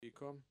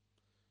فيكم.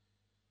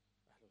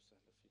 أهلا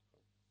وسهلا فيكم.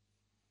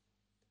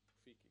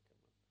 فيكي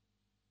كمان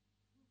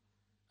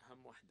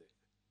أهم وحدة.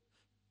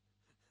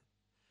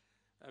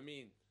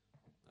 أمين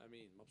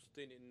أمين.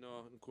 مبسوطين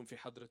إنه نكون في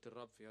حضرة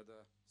الرب في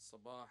هذا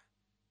الصباح.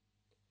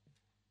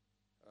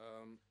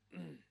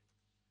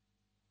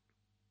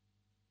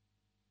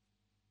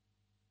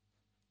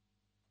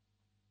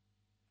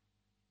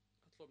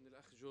 أطلب من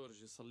الأخ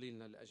جورج يصلي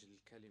لنا لأجل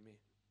الكلمة.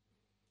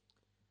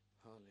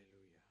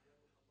 هاليلويا.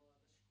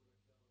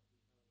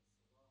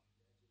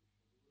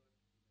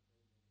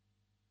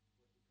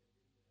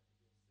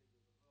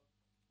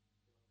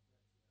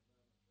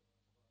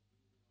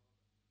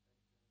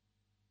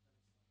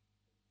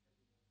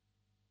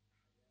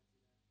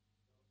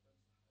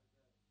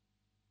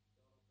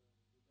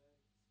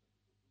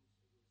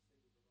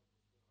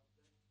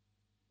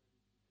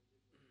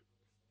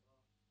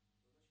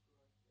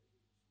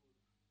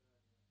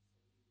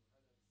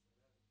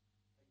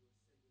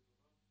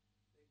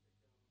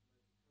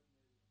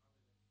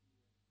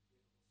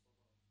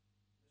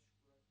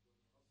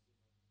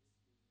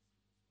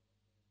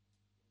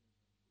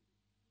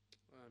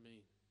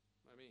 آمين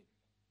آمين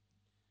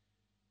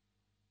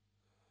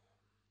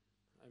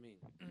آمين.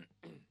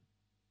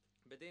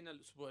 بدينا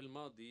الأسبوع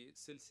الماضي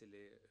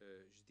سلسلة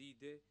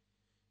جديدة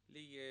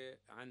لي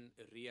عن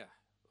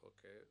الرياح.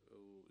 أوكي،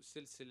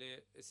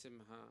 والسلسلة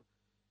اسمها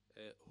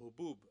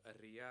هبوب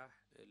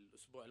الرياح.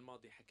 الأسبوع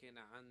الماضي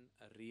حكينا عن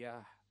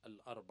الرياح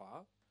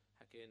الأربعة،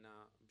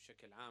 حكينا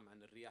بشكل عام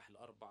عن الرياح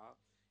الأربعة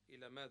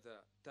إلى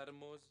ماذا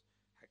ترمز.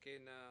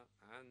 حكينا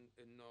عن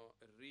أنه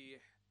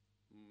الريح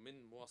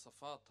من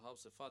مواصفاتها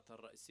وصفاتها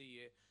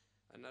الرئيسية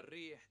أن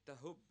الريح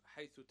تهب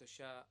حيث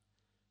تشاء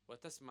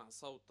وتسمع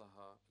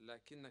صوتها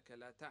لكنك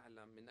لا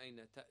تعلم من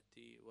أين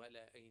تأتي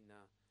ولا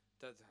أين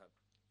تذهب.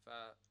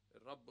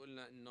 فالرب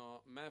قلنا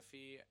أنه ما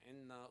في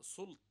عنا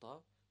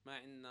سلطة، ما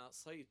عنا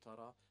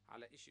سيطرة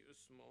على إشي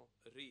اسمه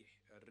الريح.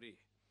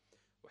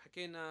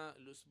 وحكينا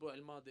الأسبوع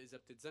الماضي إذا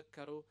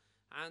بتتذكروا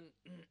عن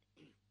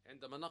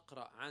عندما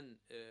نقرأ عن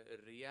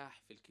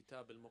الرياح في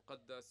الكتاب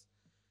المقدس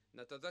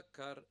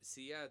نتذكر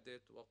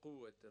سيادة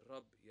وقوة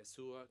الرب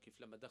يسوع،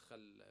 كيف لما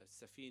دخل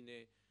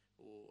السفينة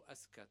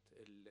وأسكت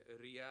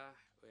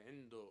الرياح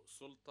وعنده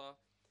سلطة.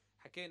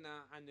 حكينا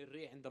عن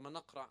الريح، عندما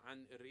نقرأ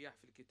عن الرياح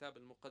في الكتاب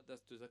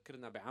المقدس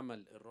تذكرنا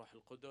بعمل الروح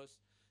القدس،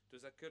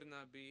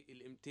 تذكرنا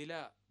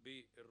بالامتلاء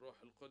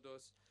بالروح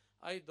القدس.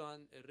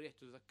 أيضا الريح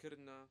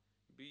تذكرنا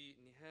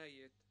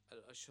بنهاية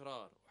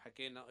الأشرار،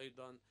 وحكينا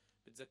أيضا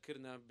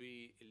بتذكرنا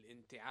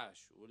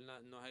بالانتعاش، وقلنا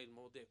أنه هاي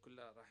المواضيع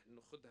كلها راح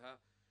نأخذها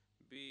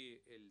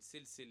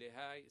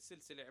بالسلسلة. هاي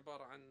السلسلة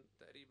عبارة عن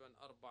تقريبا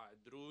 4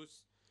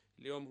 دروس.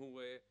 اليوم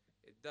هو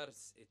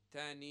الدرس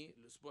الثاني.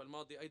 الأسبوع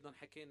الماضي أيضا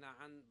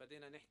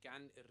بدينا نحكي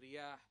عن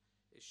الرياح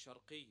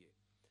الشرقية،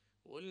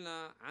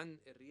 وقلنا عن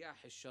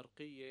الرياح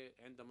الشرقية.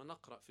 عندما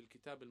نقرأ في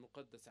الكتاب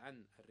المقدس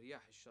عن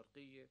الرياح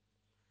الشرقية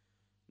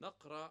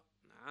نقرأ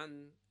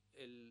عن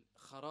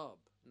الخراب،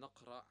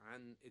 نقرأ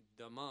عن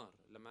الدمار.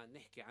 لما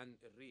نحكي عن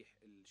الريح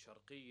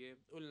الشرقية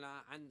قلنا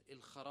عن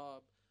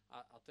الخراب.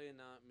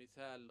 أعطينا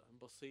مثال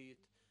بسيط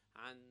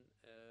عن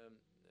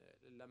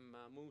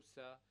لما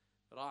موسى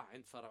راح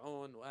عند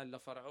فرعون وقال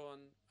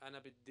لفرعون أنا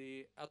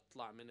بدي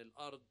أطلع من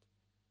الأرض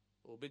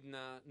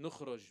وبدنا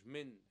نخرج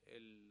من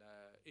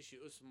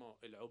الإشي اسمه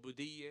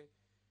العبودية.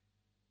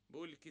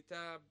 بقول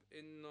الكتاب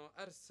إنه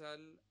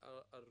أرسل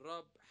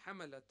الرب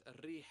حملت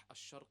الريح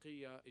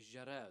الشرقية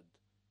الجراد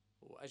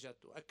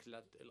وأجت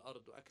وأكلت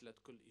الأرض وأكلت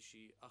كل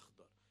إشي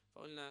أخضر.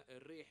 فقلنا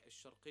الريح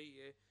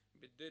الشرقية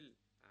بتدل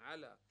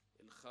على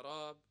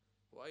الخراب.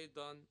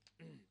 وأيضا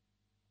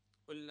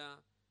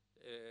قلنا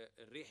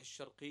الريح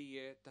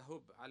الشرقية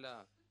تهب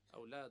على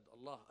أولاد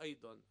الله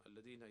أيضا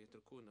الذين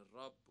يتركون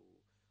الرب،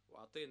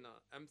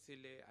 وأعطينا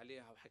أمثلة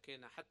عليها.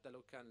 وحكينا حتى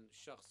لو كان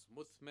الشخص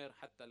مثمر،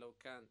 حتى لو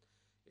كان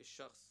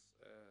الشخص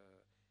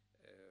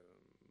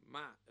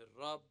مع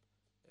الرب،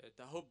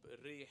 تهب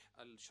الريح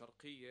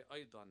الشرقية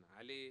أيضا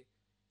عليه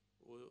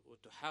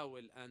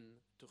وتحاول أن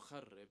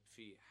تخرب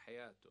في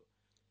حياته.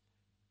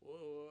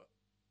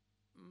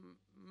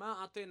 ما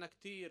أعطينا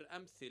كتير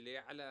أمثلة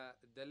على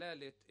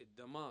دلالة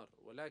الدمار،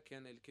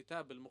 ولكن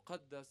الكتاب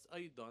المقدس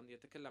أيضا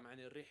يتكلم عن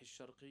الريح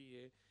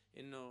الشرقية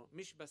إنه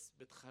مش بس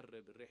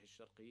بتخرب، الريح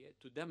الشرقية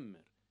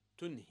تدمر،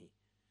 تنهي،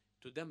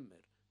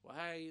 تدمر.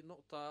 وهي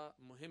نقطة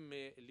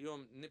مهمة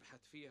اليوم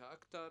نبحث فيها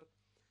أكتر.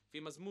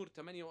 في مزمور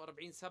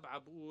 48:7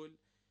 بقول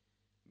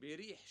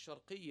بريح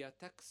شرقية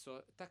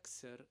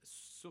تكسر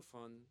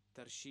سفن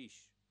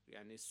ترشيش.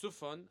 يعني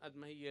السفن قد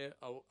ما هي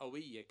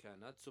قوية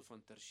كانت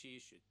سفن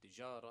ترشيش،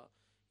 التجارة،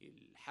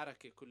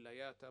 الحركة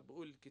كلياتها،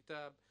 بقول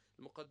الكتاب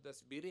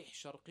المقدس بريح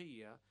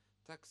شرقية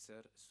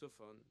تكسر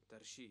سفن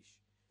ترشيش.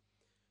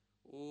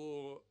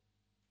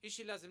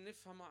 وإشي لازم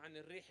نفهمه عن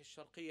الريح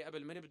الشرقية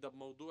قبل ما نبدأ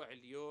بموضوع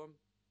اليوم،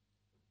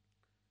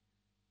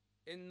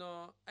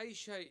 إنه أي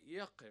شيء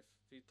يقف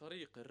في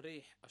طريق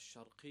الريح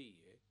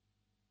الشرقية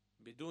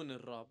بدون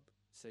الرب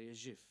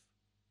سيجف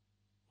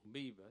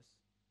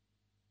وبيبس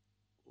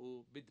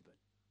وبدبل.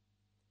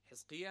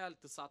 حزقيال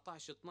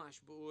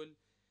 19:12 بقول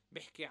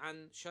بحكي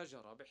عن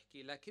شجرة،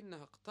 بحكي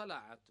لكنها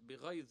اقتلعت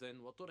بغيظ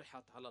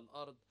وطرحت على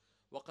الأرض،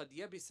 وقد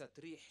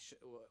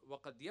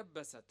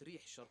يبست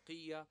ريح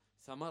شرقية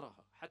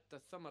ثمرها، حتى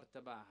الثمر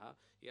تبعها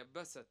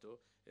يبسته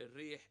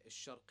الريح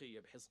الشرقية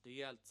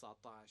بحزقيال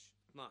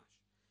 19:12.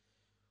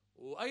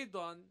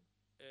 وأيضا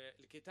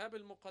الكتاب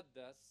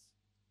المقدس،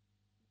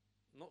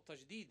 نقطة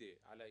جديدة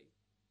علي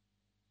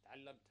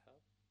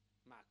تعلمتها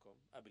معكم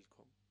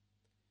قبلكم،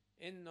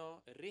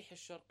 إنه الريح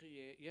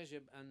الشرقية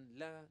يجب أن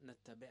لا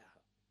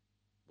نتبعها.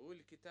 بقول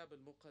الكتاب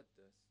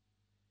المقدس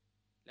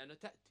لأنه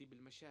تأتي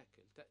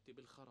بالمشاكل، تأتي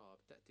بالخراب،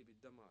 تأتي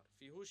بالدمار.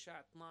 في هوشع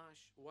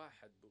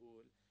 12:1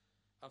 بقول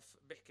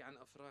بحكي عن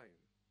أفرايم،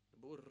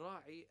 بقول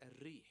راعي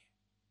الريح،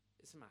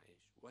 اسمع إيش،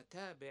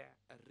 وتابع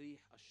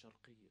الريح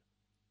الشرقية.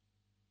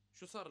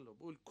 شو صار له؟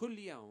 بقول كل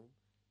يوم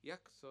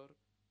يكثر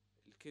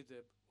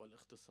الكذب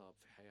والاغتصاب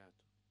في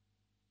حياته.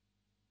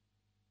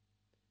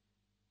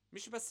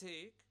 مش بس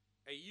هيك،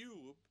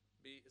 أيوب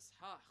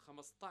بإصحاح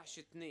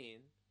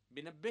 15:2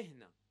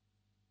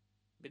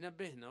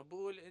 بنبهنا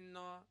بقول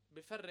إنه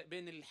بفرق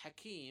بين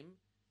الحكيم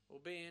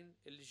وبين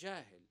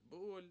الجاهل.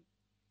 بقول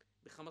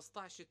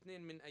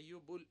ب15:2 من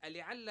أيوب بقول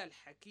ألعل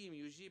الحكيم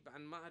يجيب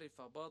عن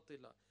معرفة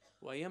باطلة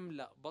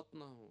ويملأ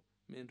بطنه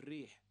من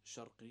ريح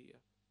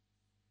شرقية.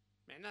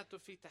 معناته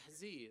في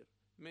تحذير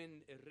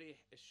من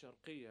الريح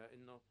الشرقية،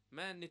 إنه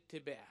ما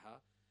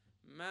نتبعها،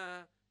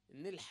 ما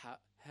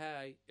نلحق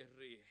هاي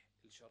الريح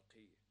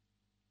الشرقية.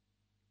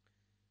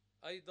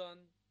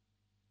 أيضا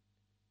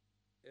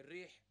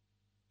الريح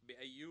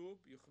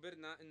بأيوب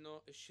يخبرنا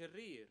إنه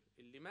الشرير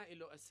اللي ما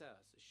إله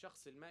أساس،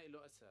 الشخص اللي ما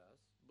إله أساس،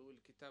 بقول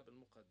الكتاب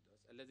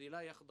المقدس، الذي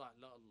لا يخضع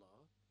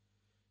لله.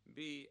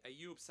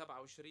 بأيوب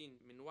 27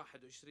 من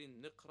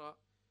 21 نقرأ،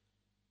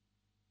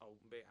 أو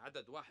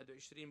بعدد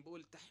 21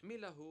 بقول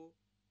تحمله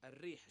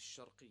الريح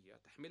الشرقية،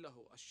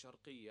 تحمله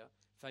الشرقية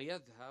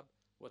فيذهب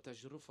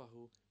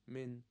وتجرفه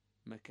من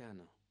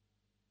مكانه.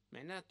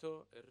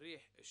 معناته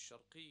الريح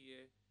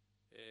الشرقية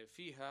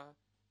فيها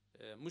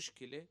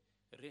مشكلة.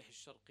 الريح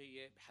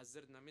الشرقية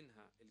بحذرنا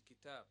منها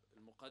الكتاب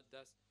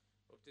المقدس.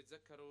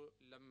 وبتتذكروا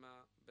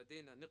لما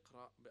بدينا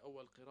نقرأ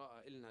بأول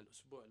قراءة إلنا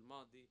الأسبوع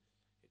الماضي،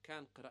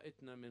 كان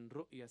قراءتنا من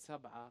رؤيا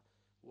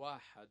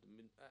 7:1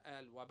 من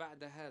قال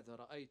وبعد هذا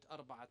رأيت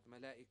 4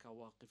 ملائكة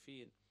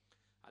واقفين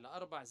على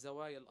 4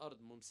 زوايا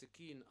الأرض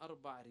ممسكين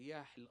 4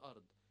 رياح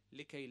الأرض،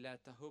 لكي لا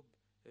تهب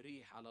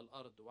ريح على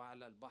الأرض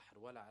وعلى البحر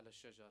ولا على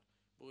الشجر،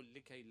 بقول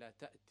لكي لا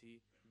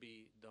تأتي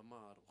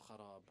بدمار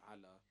وخراب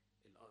على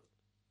الأرض.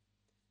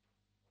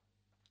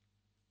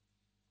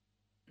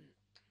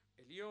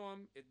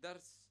 اليوم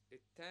الدرس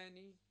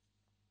الثاني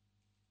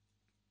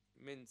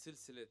من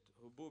سلسلة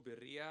هبوب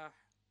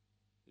الرياح.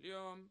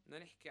 اليوم بدنا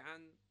نحكي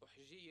عن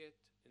أحجية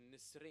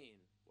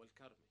النسرين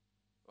والكرمة.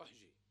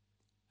 أحجي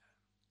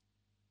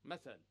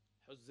مثل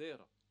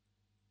حزيرة.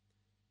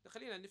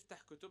 خلينا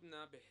نفتح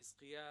كتبنا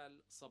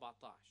بحزقيال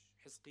 17.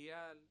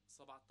 حزقيال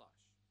 17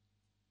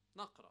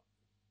 نقرأ.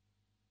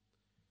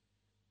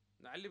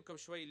 نعلمكم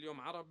شوي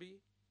اليوم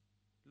عربي،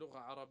 لغة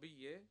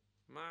عربية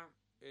مع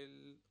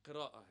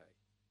القراءة هاي.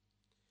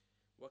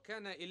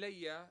 وكان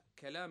إلي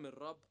كلام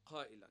الرب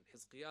قائلا،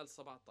 حزقيال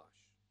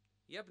 17: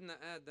 يا ابن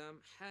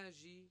آدم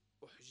حاجي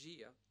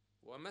أحجية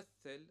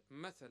ومثل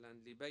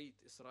مثلا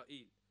لبيت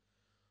إسرائيل،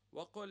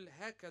 وقل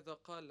هكذا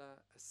قال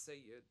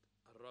السيد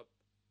الرب.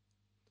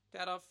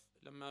 تعرف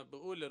لما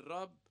بقول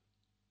الرب،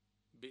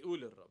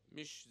 بيقول الرب،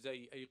 مش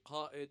زي أي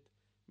قائد،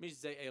 مش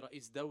زي أي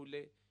رئيس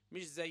دولة،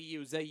 مش زيي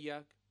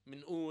وزيك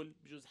منقول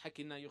بجوز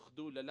حكينا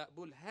يخدوله، لا،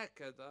 بقول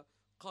هكذا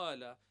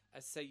قال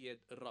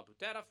السيد الرب.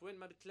 وتعرف وين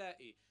ما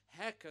بتلاقي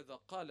هكذا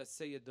قال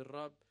السيد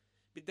الرب،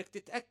 بدك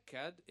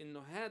تتأكد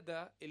إنه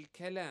هذا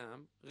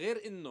الكلام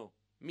غير إنه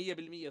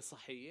 100%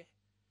 صحيح،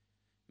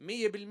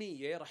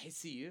 100% رح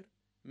يصير،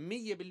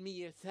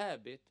 100%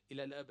 ثابت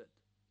إلى الأبد.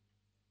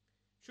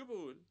 شو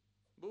بقول؟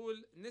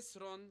 بقول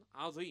نسر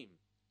عظيم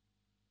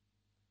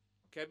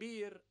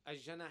كبير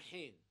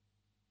الجناحين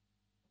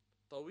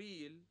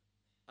طويل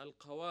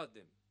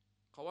القوادم.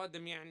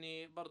 قوادم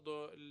يعني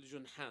برضو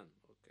الجنحان،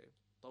 أوكي.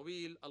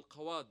 طويل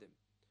القوادم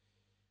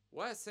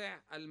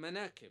واسع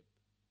المناكب.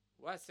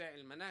 واسع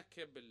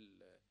المناكب،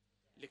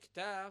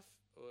 الكتاف.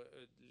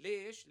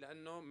 ليش؟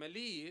 لأنه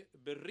مليء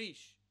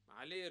بالريش،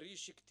 عليه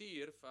ريش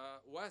كتير،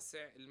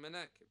 فواسع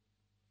المناكب.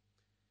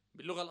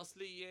 باللغة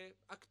الأصلية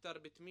أكثر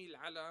بتميل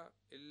على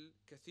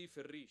الكثيف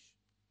الريش.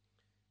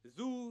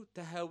 ذو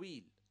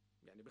تهاويل،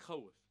 يعني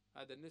بخوف.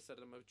 هذا النسر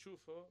لما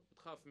بتشوفه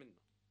بتخاف منه.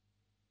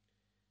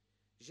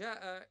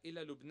 جاء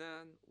إلى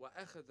لبنان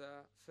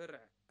وأخذ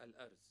فرع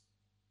الأرز،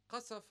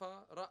 قصف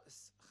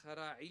رأس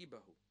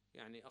خراعيبه،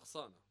 يعني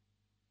أغصانه.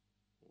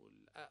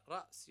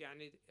 والرأس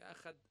يعني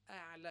أخذ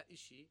أعلى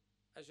إشي،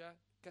 أجا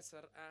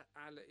كسر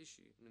أعلى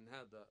إشي من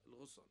هذا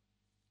الغصن.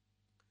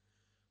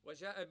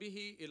 وجاء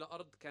به إلى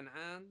أرض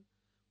كنعان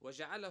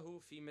وجعله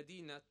في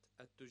مدينة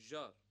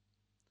التجار،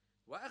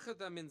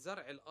 وأخذ من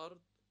زرع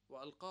الأرض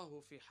وألقاه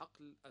في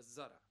حقل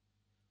الزرع،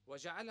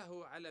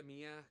 وجعله على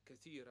مياه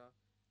كثيرة،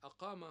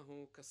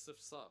 أقامه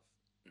كالصفصاف.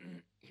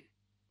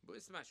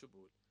 باسمع شو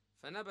بقول: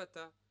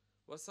 فنبت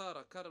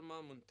وصار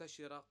كرمة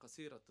منتشرة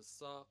قصيرة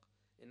الساق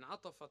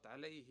انعطفت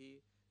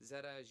عليه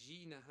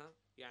زراجينها،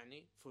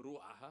 يعني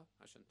فروعها،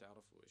 عشان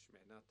تعرفوا إيش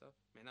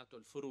معناته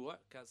الفروع.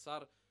 كان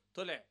صار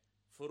طلع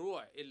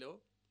فروع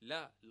إله،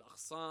 لا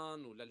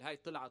الأغصان ولا الهاي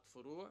طلعت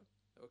فروع.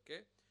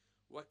 أوكي.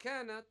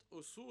 وكانت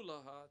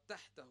أصولها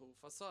تحته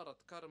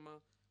فصارت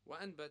كرمة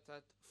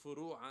وأنبتت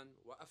فروعا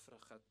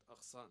وأفرخت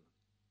أغصانا.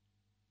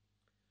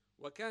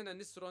 وكان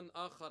نسر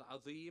آخر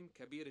عظيم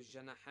كبير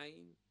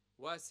الجناحين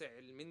واسع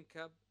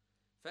المنكب،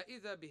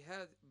 فإذا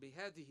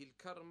بهذه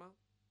الكرمة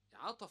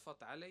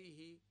عطفت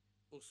عليه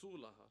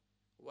أصولها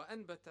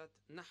وأنبتت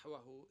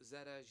نحوه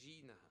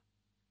زراجينها،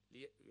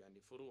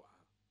 يعني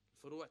فروعها،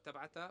 الفروع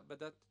تبعتها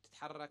بدأت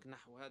تتحرك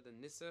نحو هذا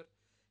النسر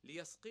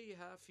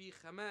ليسقيها في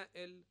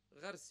خمائل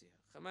غرسها.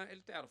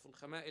 خمائل، تعرفوا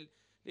الخمائل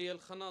اللي هي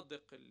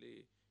الخنادق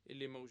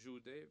اللي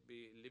موجودة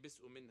اللي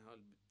بيسقوا منها،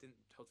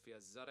 بتحط فيها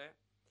الزرع،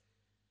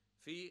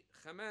 في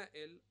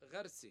خمائل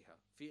غرسها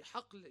في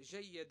حقل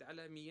جيد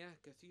على مياه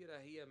كثيرة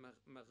هي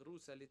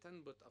مغروسة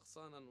لتنبت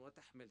أغصانا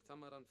وتحمل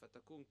ثمرا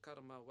فتكون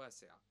كرمة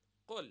واسعة.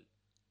 قل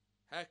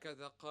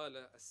هكذا قال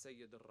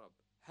السيد الرب،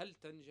 هل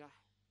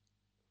تنجح؟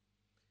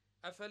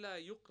 أفلا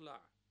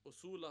يقلع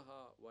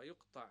أصولها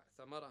ويقطع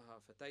ثمرها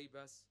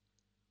فتيبس؟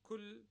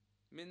 كل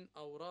من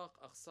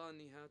أوراق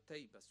أغصانها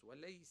تيبس،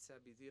 وليس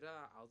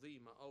بذراع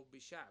عظيمة أو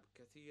بشعب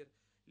كثير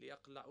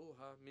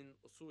ليقلعوها من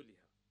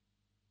أصولها.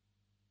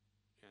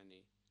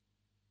 يعني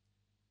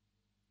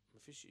ما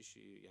فيش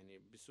إشي، يعني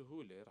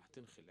بسهولة راح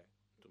تنخلع.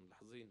 أنتم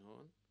ملاحظين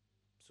هون؟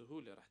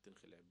 بسهولة راح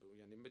تنخلع،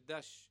 يعني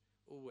بداش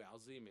قوة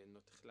عظيمة إنه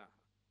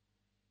تخلعها.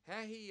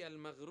 ها هي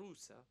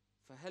المغروسة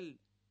فهل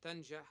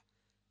تنجح؟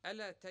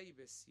 ألا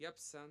تيبس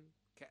يبسا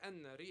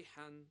كأن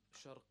ريحا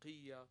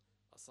شرقية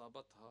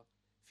أصابتها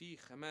في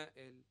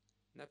خمائل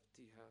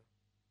نبتها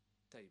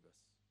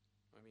تيبس.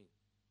 أمين.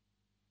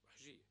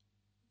 وحجية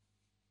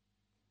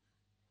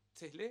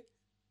سهلة.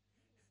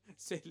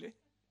 سهلة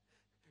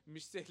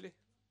مش سهلة،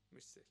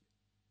 مش سهلة.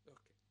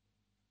 أوكي.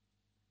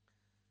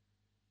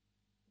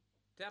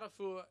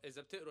 تعرفوا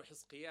إذا بتقروا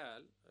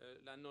حزقيال،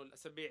 لأنه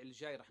الأسابيع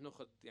الجاي رح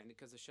ناخذ يعني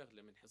كذا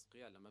شغلة من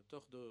حزقيال. لما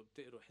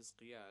بتقروا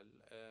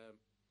حزقيال،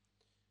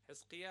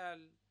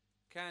 حزقيال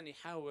كان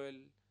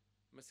يحاول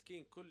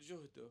مسكين كل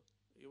جهده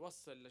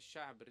يوصل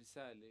للشعب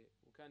رسالة،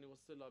 وكان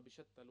يوصلها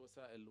بشتى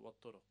الوسائل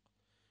والطرق.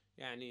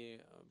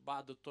 يعني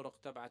بعض الطرق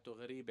تبعته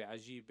غريبة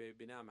عجيبة،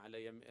 بينام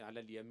على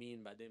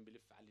اليمين بعدين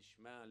بلف على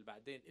الشمال،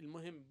 بعدين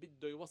المهم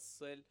بده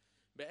يوصل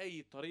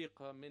بأي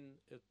طريقة من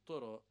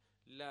الطرق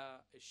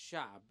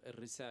للشعب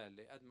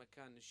الرسالة. قد ما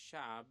كان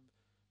الشعب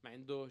ما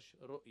عندوش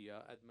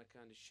رؤية، قد ما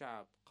كان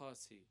الشعب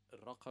قاسي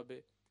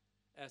الرقبة،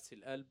 قاسي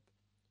القلب،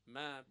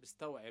 ما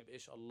بيستوعب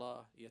إيش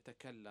الله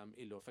يتكلم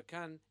إله.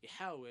 فكان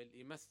يحاول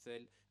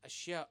يمثل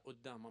أشياء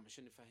قدامهم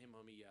عشان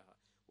يفهمهم إياها.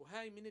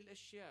 وهاي من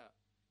الأشياء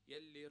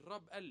يلي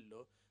الرب قال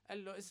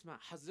له اسمع،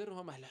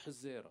 حذرهم أهل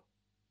حزيرة،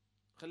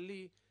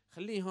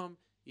 خليهم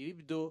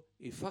يبدوا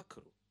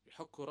يفكروا،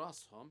 يحكوا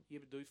راسهم،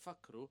 يبدوا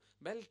يفكروا،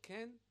 بل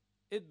كان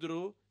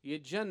قدروا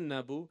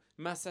يتجنبوا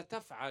ما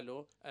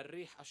ستفعله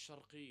الريح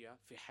الشرقية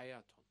في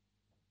حياتهم.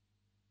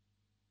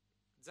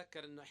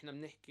 تذكر انه احنا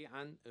بنحكي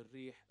عن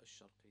الريح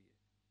الشرقية.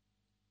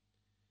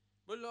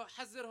 بقول له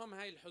حذرهم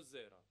هاي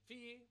الحزيرة،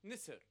 في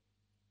نسر،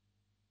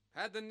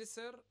 هذا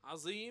النسر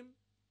عظيم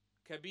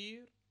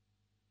كبير،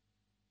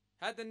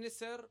 هذا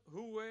النسر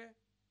هو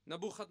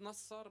نبوخذ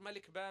نصر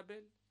ملك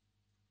بابل.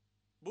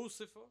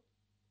 بوصفه،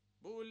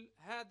 بقول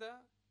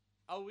هذا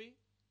قوي.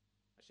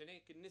 عشان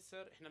هيك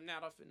النسر احنا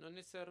بنعرف انه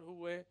النسر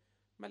هو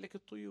ملك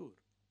الطيور،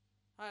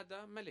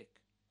 هذا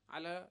ملك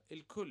على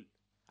الكل،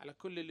 على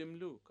كل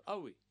الملوك،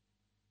 قوي.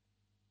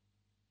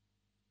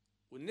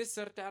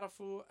 والنسر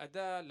تعرفوا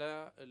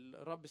أداة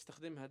الرب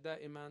استخدمها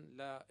دائما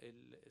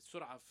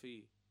للسرعة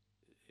في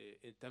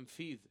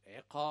تنفيذ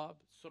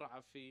عقاب،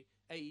 سرعة في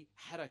أي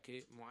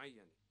حركة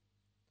معينة.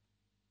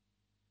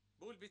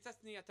 بقول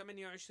بتثنية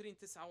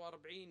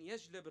 28-49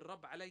 يجلب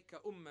الرب عليك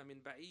أمة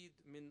من بعيد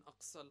من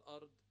أقصى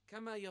الأرض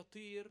كما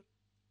يطير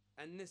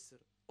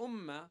النسر،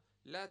 أمة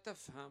لا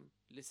تفهم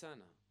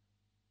لسانها.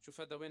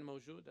 شوف هذا وين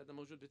موجود؟ هذا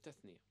موجود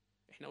بالتثنية.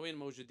 إحنا وين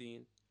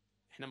موجودين؟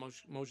 إحنا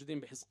موجودين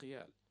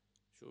بحزقيال.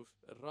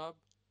 شوف الرب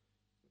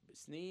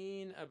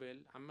سنين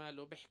قبل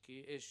عماله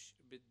بحكي إيش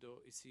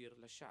بده يصير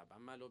للشعب،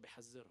 عماله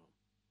بحذرهم.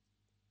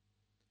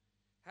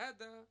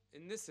 هذا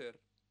النسر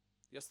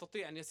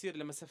يستطيع أن يسير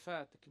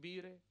لمسافات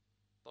كبيرة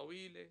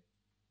طويلة.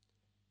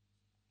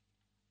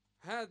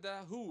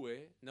 هذا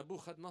هو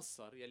نبوخذ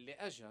نصر يلي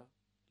أجا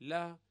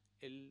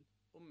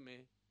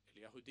للأمة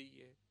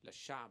اليهودية،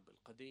 للشعب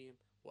القديم،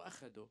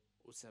 وأخده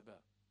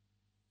وسباه.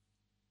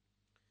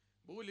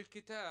 بقول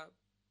الكتاب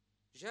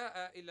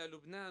جاء إلى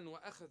لبنان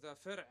وأخذ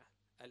فرع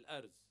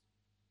الأرز.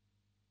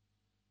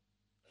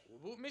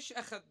 ومش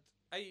أخذ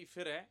أي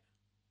فرع،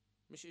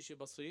 مش إشي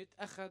بسيط،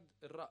 أخذ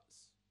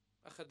الرأس،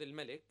 أخذ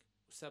الملك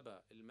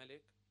وسبى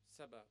الملك،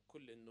 سبى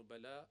كل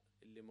النبلاء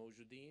اللي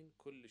موجودين،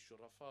 كل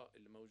الشرفاء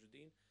اللي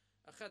موجودين،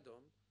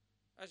 أخذهم.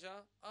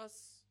 أجا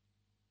قص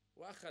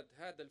وأخذ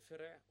هذا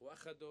الفرع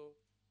وأخذه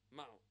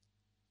معه.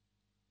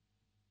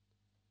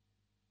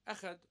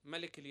 أخذ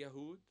ملك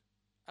اليهود،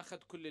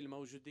 أخذ كل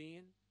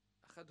الموجودين،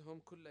 أخذهم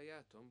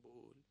كلياتهم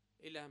بقول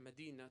إلى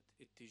مدينة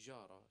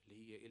التجارة اللي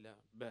هي إلى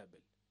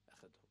بابل.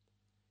 أخذهم.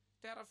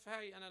 تعرف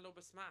هاي أنا لو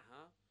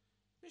بسمعها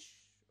مش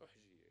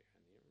أحجية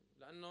يعني،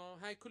 لأنه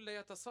هاي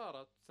كلياتها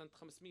صارت سنة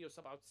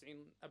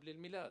 597 قبل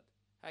الميلاد.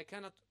 هاي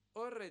كانت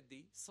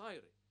اوريدي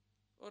صايرة،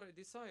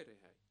 اوريدي صايرة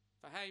هاي.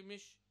 فهاي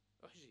مش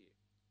أحجية،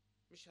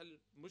 مش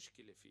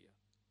هالمشكلة فيها.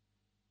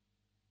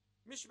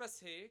 مش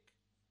بس هيك،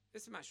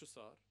 اسمع شو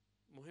صار.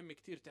 مهم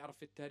كتير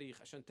تعرف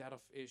التاريخ عشان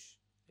تعرف إيش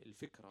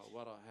الفكرة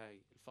وراء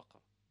هاي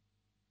الفقرة.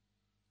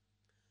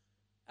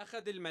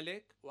 أخذ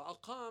الملك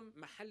وأقام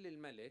محل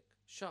الملك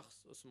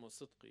شخص اسمه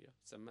صدقية،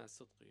 سماه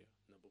صدقية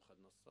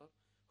نبوخذ نصر،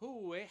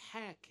 هو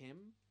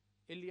حاكم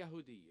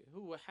اليهودية،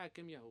 هو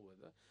حاكم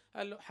يهوذا.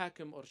 قال له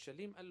حاكم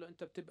أورشليم، قال له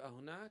أنت بتبقى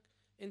هناك،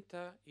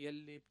 أنت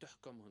يلي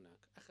بتحكم هناك.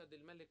 أخذ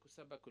الملك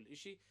وسبى كل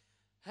إشي.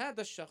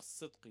 هذا الشخص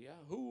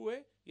صدقية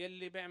هو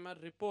يلي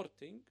بيعمل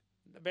ريبورتينج،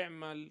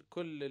 بيعمل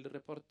كل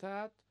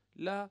الريبورتات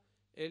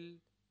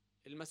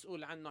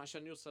المسؤول عنه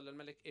عشان يوصل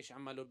للملك ايش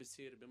عمله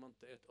بيصير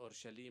بمنطقة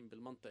اورشليم،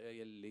 بالمنطقة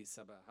يلي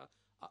سباها.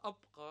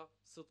 ابقى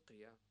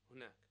صدقية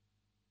هناك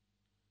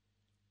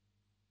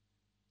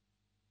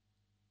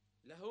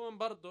لهون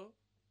برضه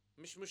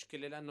مش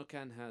مشكلة، لانه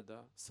كان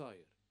هذا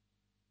صاير.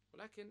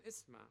 ولكن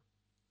اسمع،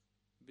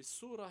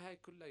 بالصورة هاي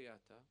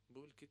كلياتها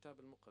بقول الكتاب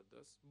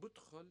المقدس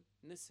بدخل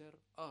نسر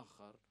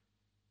اخر.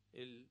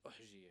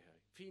 الاحجية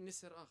هاي في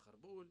نسر اخر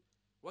بقول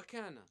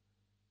وكان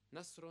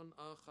نسر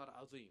اخر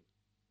عظيم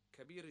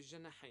كبير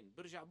الجناحين.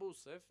 برجع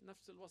بوصف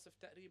نفس الوصف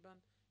تقريبا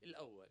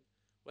الأول،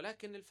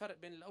 ولكن الفرق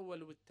بين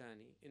الأول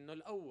والثاني إنه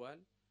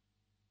الأول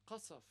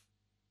قصف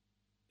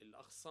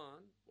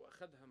الأغصان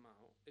وأخذها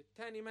معه،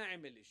 الثاني ما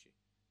عمل إشي.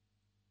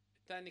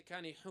 الثاني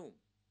كان يحوم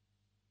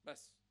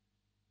بس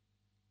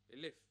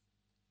يلف.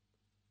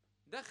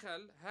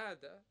 دخل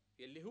هذا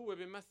اللي هو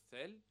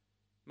بيمثل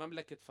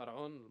مملكة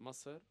فرعون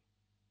مصر،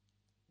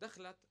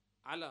 دخلت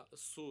على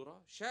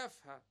الصورة،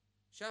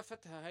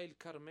 شافتها هاي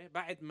الكرمة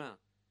بعد ما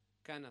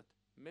كانت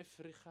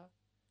مفرخة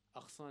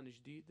أغصان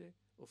جديدة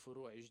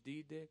وفروع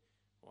جديدة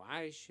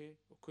وعايشة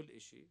وكل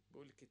إشي.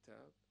 بقول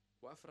الكتاب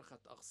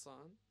وأفرخت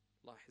أغصان،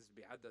 لاحظ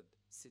بعدد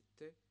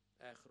 6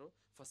 آخره،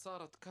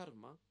 فصارت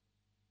كرمة.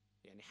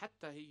 يعني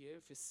حتى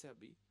هي في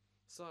السبي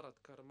صارت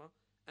كرمة،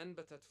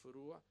 أنبتت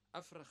فروع،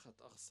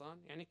 أفرخت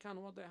أغصان، يعني كان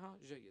وضعها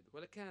جيد.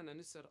 ولكان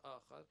نسر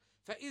آخر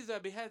فإذا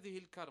بهذه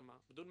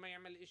الكرمة، بدون ما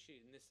يعمل إشي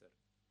النسر،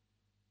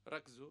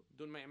 ركزوا،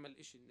 بدون ما يعمل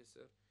إشي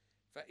النسر،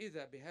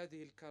 فإذا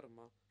بهذه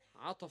الكرمة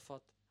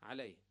عطفت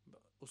عليه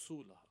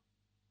أصولها،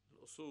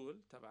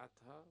 الأصول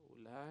تبعتها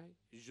والهاي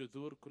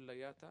الجذور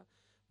كلياتها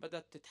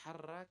بدأت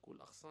تتحرك،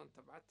 والأغصان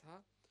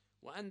تبعتها،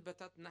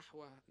 وأنبتت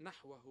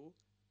نحوه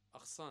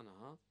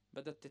أغصانها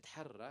بدأت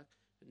تتحرك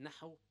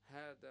نحو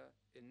هذا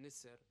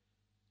النسر.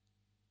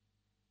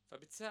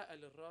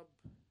 فبتساءل الرب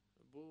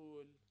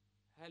بقول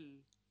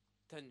هل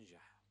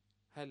تنجح؟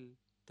 هل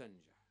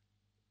تنجح؟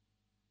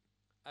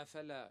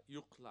 أفلا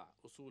يقلع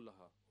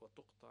أصولها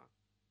وتقطع؟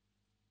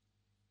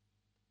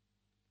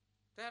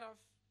 تعرف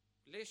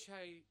ليش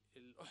هاي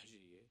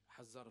الأحجية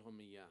حذرهم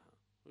إياها؟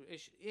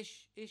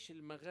 إيش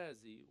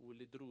المغازي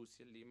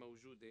والدروس اللي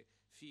موجودة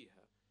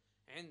فيها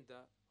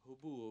عند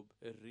هبوب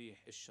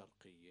الريح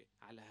الشرقية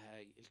على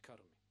هاي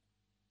الكرمة؟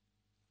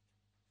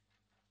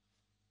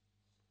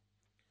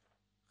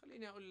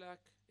 خليني أقول لك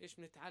إيش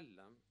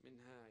بنتعلم من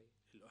هاي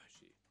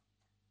الأحجية.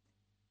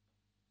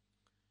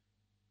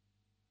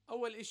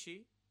 أول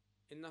إشي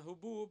إن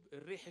هبوب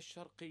الريح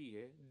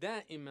الشرقية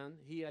دائما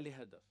هي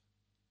لهدف.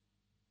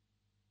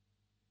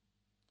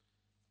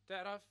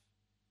 تعرف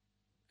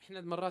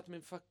إحنا مرات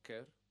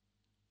بنفكر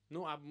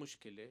نوقع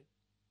بمشكلة،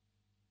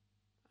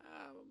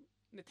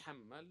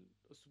 نتحمل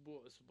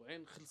أسبوع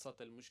أسبوعين،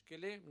 خلصت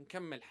المشكلة،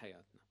 نكمل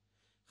حياتنا.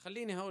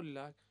 خليني هقول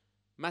لك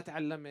ما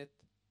تعلمت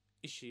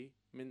إشي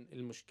من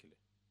المشكلة.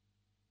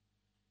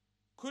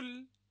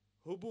 كل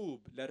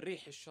هبوب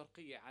للريح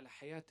الشرقية على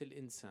حياة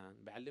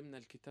الإنسان بعلمنا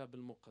الكتاب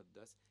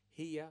المقدس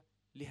هي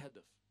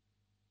لهدف.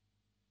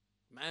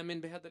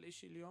 مآمن بهذا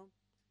الإشي اليوم؟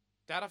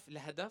 تعرف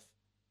لهدف،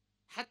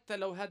 حتى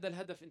لو هذا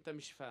الهدف أنت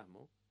مش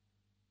فاهمه،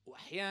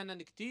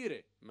 وأحيانا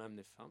كتيرة ما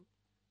بنفهم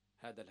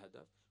هذا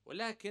الهدف،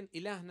 ولكن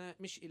إلهنا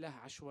مش إله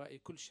عشوائي،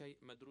 كل شيء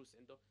مدروس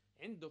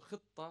عنده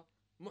خطة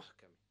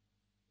محكمة.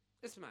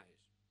 اسمع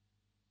إيش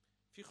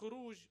في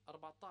خروج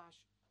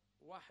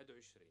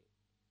 14:21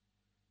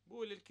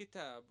 بقول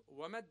الكتاب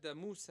ومد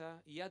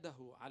موسى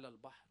يده على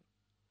البحر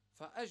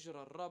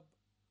فأجرى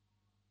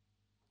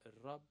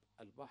الرب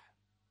البحر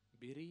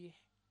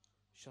بريح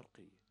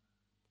شرقية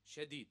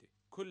شديدة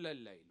كل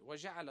الليل،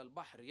 وجعل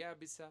البحر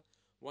يابسة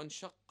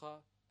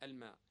وانشق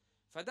الماء،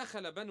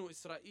 فدخل بنو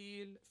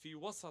إسرائيل في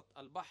وسط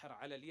البحر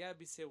على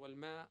اليابسة،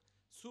 والماء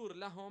سور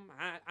لهم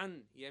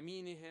عن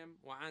يمينهم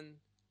وعن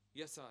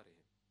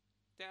يسارهم.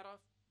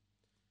 تعرف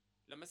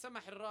لما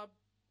سمح الرب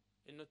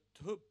انه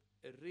تهب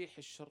الريح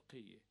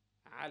الشرقية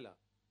على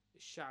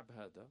الشعب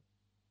هذا،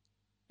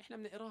 احنا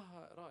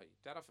بنقراها قراي.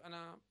 تعرف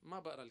انا ما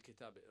بقرا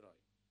الكتاب قراي،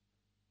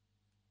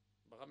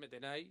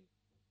 بغمض عيني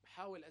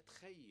بحاول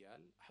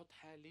أتخيل، أحط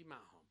حالي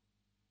معهم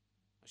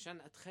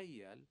عشان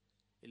أتخيل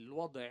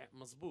الوضع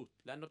مزبوط.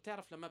 لأنه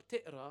بتعرف لما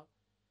بتقرأ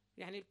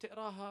يعني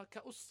بتقراها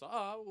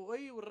كقصة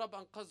والرب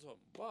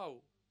أنقذهم،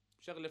 واو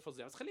شغلة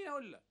فظيعة. بس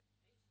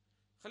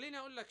خليني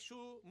أقول لك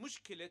شو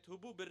مشكلة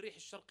هبوب الريح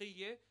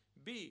الشرقية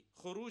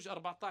بخروج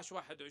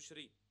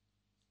 14-21.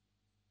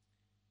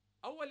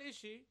 أول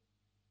إشي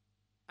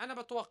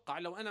أنا بتوقع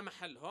لو أنا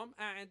محلهم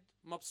قاعد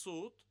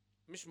مبسوط،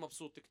 مش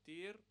مبسوط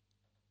كتير،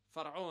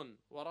 فرعون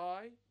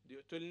وراي بده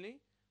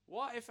يقتلني،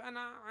 واقف أنا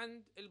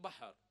عند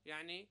البحر،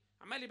 يعني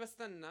عمالي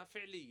بستنى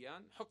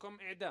فعليا حكم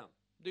إعدام،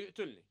 بده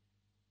يقتلني.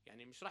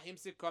 يعني مش راح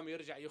يمسكهم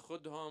يرجع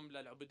ياخذهم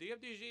للعبودية،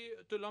 بده يجي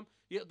يقتلهم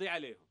يقضي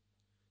عليهم.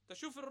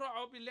 تشوف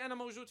الرعب اللي أنا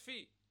موجود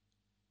فيه،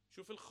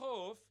 شوف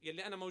الخوف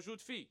يلي أنا موجود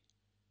فيه.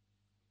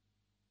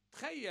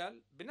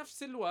 تخيل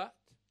بنفس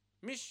الوقت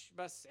مش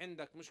بس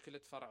عندك مشكلة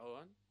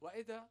فرعون،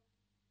 وإذا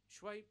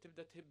شوي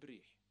بتبدأ تهب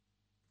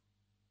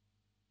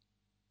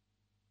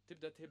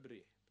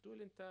ريح،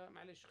 بتقول أنت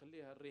معلش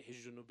خليها الريح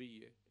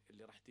الجنوبية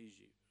اللي راح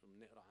تيجي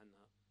بنقرأ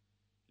عنها،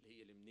 اللي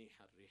هي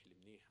المنيحة، الريح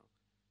المنيحة.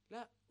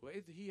 لا،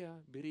 وإذ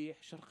هي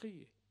بريح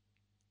شرقية.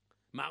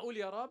 معقول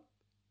يا رب؟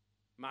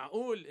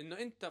 معقول إنه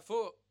أنت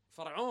فوق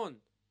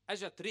فرعون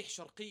أجت ريح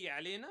شرقية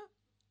علينا؟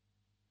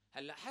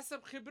 هلا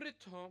حسب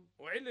خبرتهم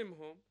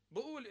وعلمهم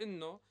بقول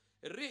إنه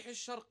الريح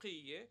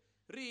الشرقية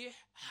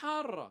ريح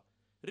حارة،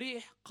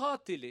 ريح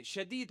قاتلة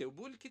شديدة،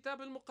 وبقول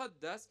الكتاب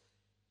المقدس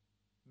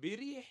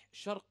بريح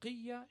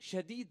شرقية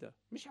شديدة،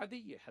 مش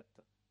عادية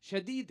حتى،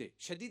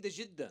 شديدة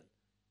جدا،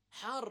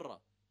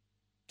 حارة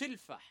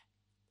تلفح.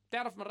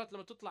 تعرف مرات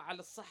لما تطلع على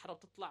الصحراء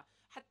وتطلع،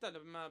 حتى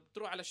لما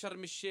بتروح على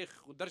شرم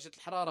الشيخ ودرجة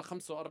الحرارة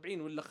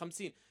 45 ولا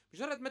 50،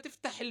 مجرد ما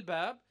تفتح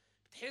الباب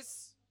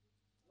بتحس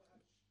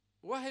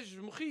وهج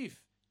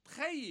مخيف.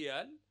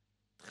 تخيل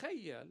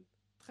تخيل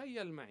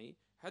تخيل معي،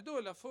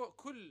 هدول فوق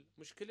كل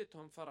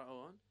مشكلتهم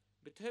فرعون،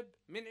 بتهب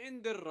من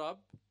عند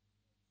الرب،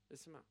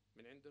 اسمع،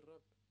 من عند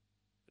الرب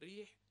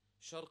ريح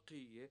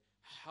شرقية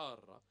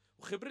حارة،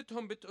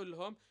 وخبرتهم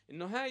بتقولهم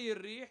انه هاي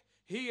الريح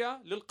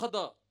هي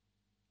للقضاء،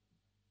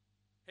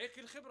 هيك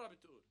الخبرة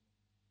بتقول.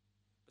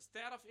 بس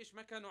تعرف ايش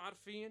ما كانوا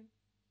عارفين؟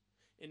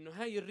 انه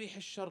هاي الريح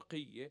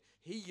الشرقية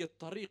هي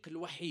الطريق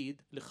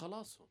الوحيد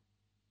لخلاصهم.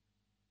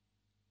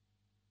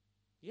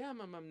 يا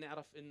ما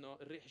بنعرف انه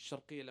الريح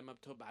الشرقية لما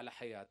بتهب على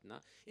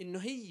حياتنا انه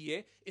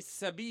هي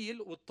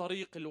السبيل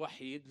والطريق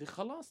الوحيد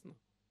لخلاصنا.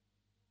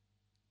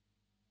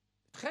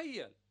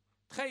 تخيل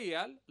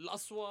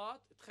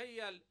الاصوات،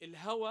 تخيل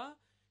الهواء،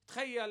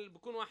 تخيل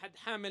بكون واحد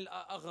حامل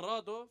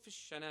اغراضه في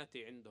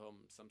الشناتي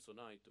عندهم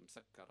سامسونايت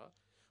مسكرة،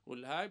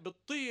 والهاي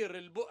بتطير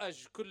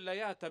البؤج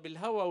كلياتها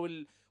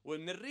بالهواء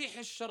ومن الريح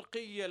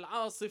الشرقية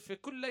العاصفة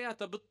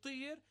كلياتها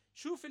بتطير.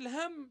 شوف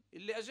الهم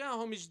اللي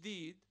اجاهم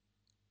جديد.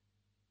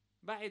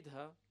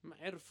 بعدها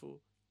عرفوا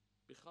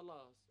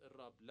بخلاص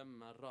الرب،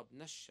 لما الرب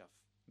نشف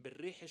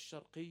بالريح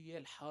الشرقية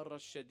الحارة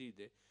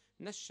الشديدة،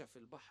 نشف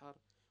البحر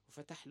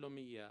وفتح له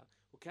مياه،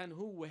 وكان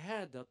هو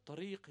هذا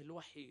الطريق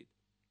الوحيد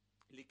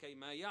لكي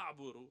ما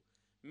يعبروا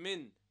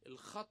من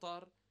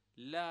الخطر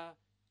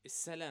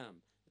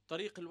للسلام،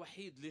 الطريق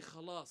الوحيد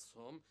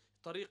لخلاصهم،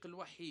 الطريق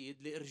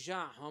الوحيد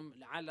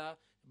لإرجاعهم على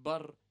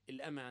بر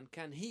الأمان،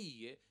 كان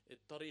هي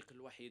الطريق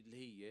الوحيد اللي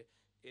هي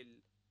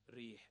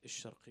الريح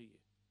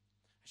الشرقية.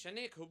 عشان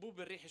هيك هبوب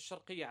الريح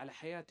الشرقية على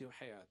حياتي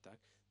وحياتك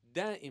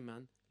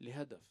دائما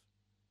لهدف.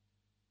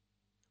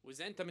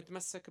 وإذا أنت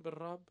متمسك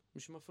بالرب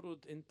مش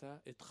مفروض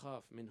أنت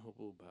تخاف من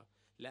هبوبها،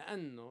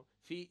 لأنه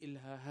في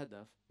إلها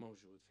هدف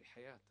موجود في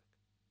حياتك.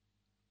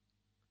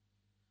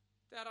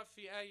 تعرف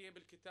في آية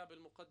بالكتاب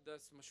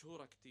المقدس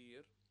مشهورة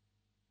كتير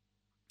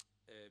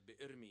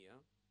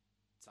بإرميا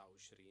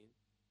 29،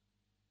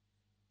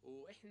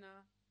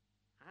 وإحنا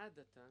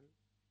عادة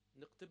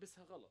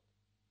نقتبسها غلط.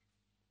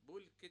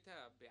 بقول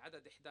الكتاب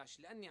بعدد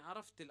 11: لأني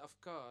عرفت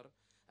الأفكار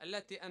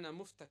التي أنا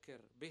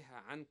مفتكر بها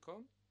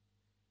عنكم.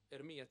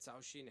 إرميا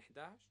 29:11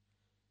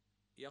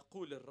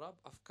 يقول الرب: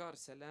 أفكار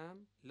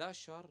سلام لا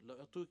شر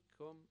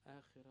لأعطيكم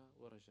آخرة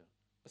ورجاء.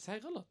 بس هاي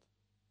غلط،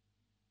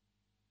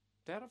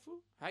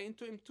 تعرفوا هاي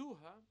انتوا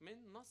امتوها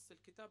من نص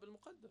الكتاب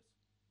المقدس،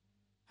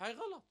 هاي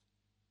غلط.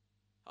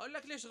 هقول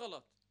لك ليش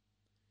غلط.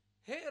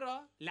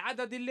 هقرا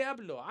العدد اللي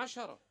قبله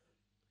 10: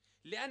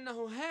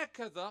 لأنه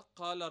هكذا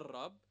قال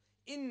الرب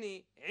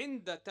إني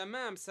عند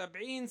تمام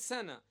 70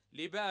 سنة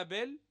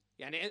لبابل،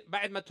 يعني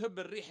بعد ما تهب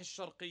الريح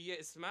الشرقية،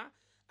 اسمع،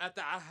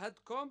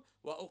 أتعهدكم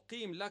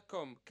وأقيم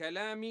لكم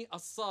كلامي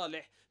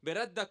الصالح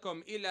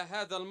بردكم إلى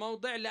هذا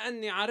الموضع،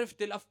 لأني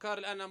عرفت الأفكار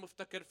اللي أنا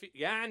مفتكر فيه.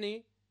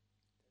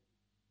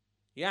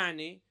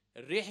 يعني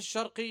الريح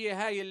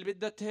الشرقية هاي اللي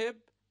بدها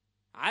تهب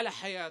على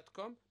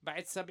حياتكم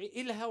بعد 70،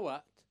 إلها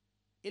وقت،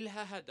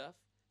 إلها هدف.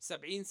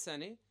 70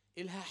 سنة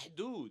إلها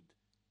حدود.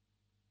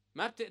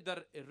 ما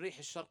بتقدر الريح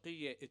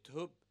الشرقية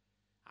تهب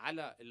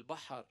على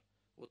البحر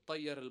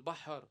وتطير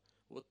البحر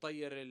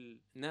وتطير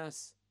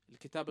الناس.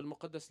 الكتاب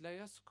المقدس لا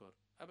يذكر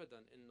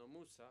أبدا إنه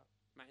موسى،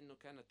 مع إنه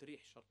كانت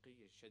ريح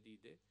شرقية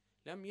شديدة،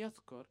 لم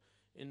يذكر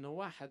إنه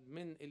واحد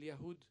من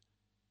اليهود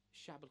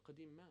الشعب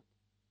القديم مات،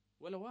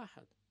 ولا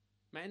واحد.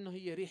 مع إنه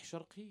هي ريح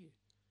شرقية،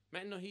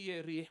 مع إنه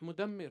هي ريح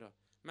مدمرة،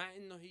 مع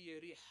إنه هي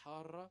ريح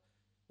حارة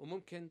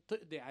وممكن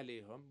تقضي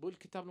عليهم. بقول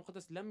الكتاب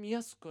المقدس، لم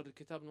يذكر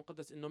الكتاب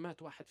المقدس إنه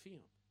مات واحد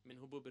فيهم من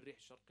هبوب الريح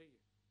الشرقية.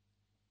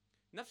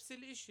 نفس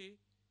الإشي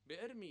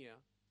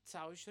بإرميا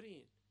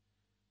 29،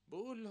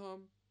 بقول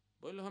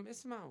لهم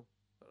اسمعوا،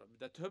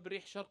 بدها تهب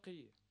ريح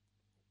شرقية،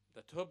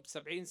 بدها تهب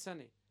 70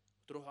 سنة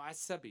وتروحوا على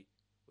السبي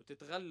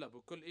وتتغلب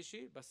وكل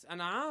إشي، بس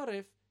أنا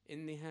عارف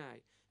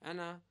النهاية،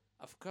 أنا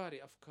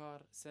أفكاري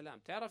أفكار سلام.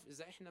 تعرف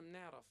إذا إحنا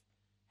بنعرف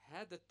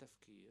هذا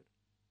التفكير،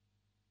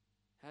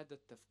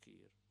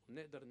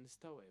 ونقدر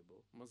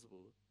نستوعبه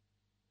مزبوط،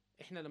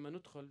 إحنا لما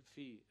ندخل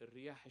في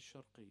الرياح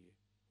الشرقية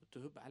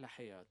وتهب على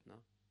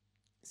حياتنا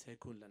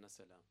سيكون لنا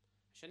سلام.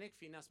 عشان هيك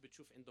في ناس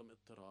بتشوف عندهم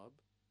اضطراب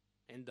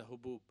عند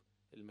هبوب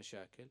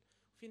المشاكل،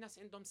 وفي ناس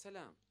عندهم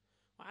سلام.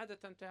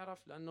 وعادة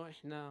تعرف لأنه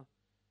إحنا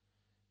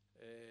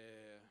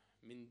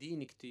من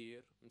دين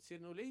كتير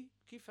بنصير نقول إيه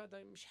كيف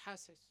هذا مش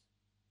حاسس،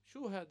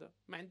 شو هذا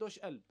ما عندوش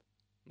قلب.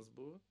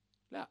 مزبوط؟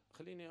 لا،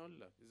 خليني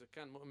أقول لك، إذا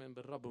كان مؤمن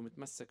بالرب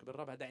ومتمسك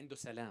بالرب هذا عنده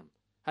سلام.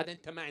 هذا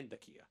أنت ما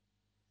عندك إياه.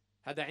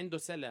 هذا عنده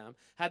سلام،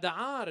 هذا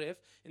عارف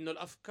إنه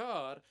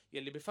الأفكار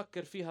يلي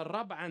بفكر فيها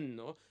الرب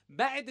عنه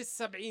بعد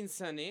 70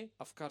 سنة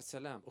أفكار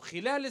سلام،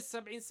 وخلال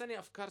 70 سنة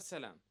أفكار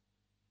سلام.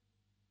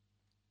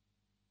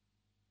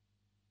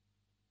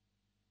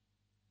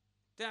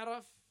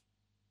 تعرف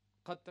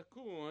قد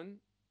تكون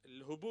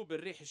الهبوب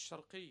الريح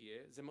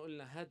الشرقية زي ما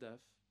قلنا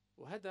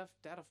هدف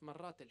تعرف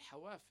مرات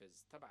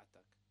الحوافز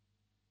تبعتك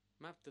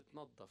ما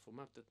بتتنظف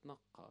وما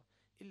بتتنقى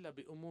إلا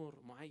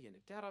بأمور معينة.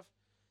 بتعرف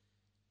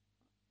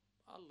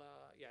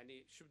الله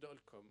يعني شو بدي أقول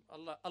لكم،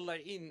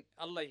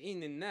 الله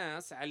يعين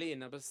الناس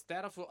علينا، بس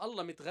تعرفوا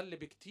الله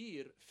متغلب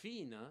كتير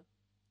فينا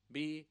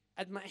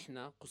بقد ما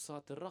إحنا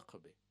قصاة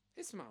الرقبة.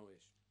 اسمعوا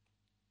إيش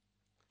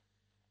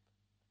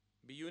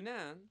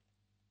بيونان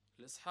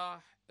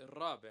الإصحاح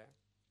 4،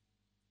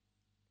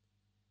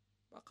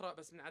 بقرأ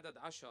بس من عدد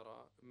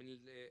 10 من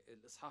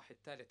الإصحاح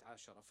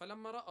 13.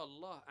 فلما رأى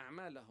الله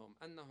أعمالهم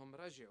أنهم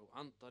رجعوا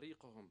عن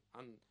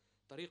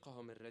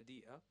طريقهم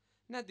الرديئة،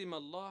 ندم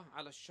الله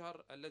على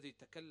الشر الذي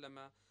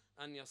تكلم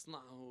أن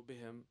يصنعه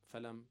بهم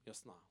فلم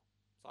يصنعه.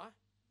 صح؟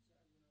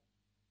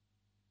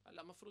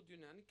 هلا مفروض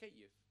يونان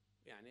يكيف،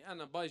 يعني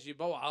أنا باجي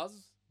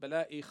بوعظ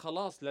بلاقي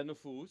خلاص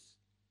لنفوس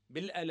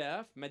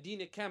بالألاف،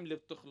 مدينة كاملة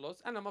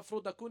بتخلص، أنا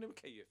مفروض أكون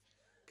مكيف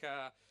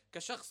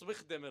كشخص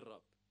بخدم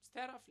الرب. بس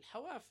تعرف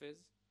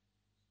الحوافز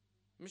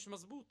مش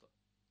مزبوطة.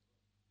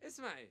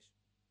 اسمع إيش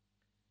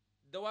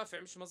الدوافع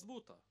مش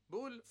مزبوطة.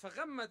 بقول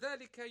فغم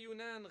ذلك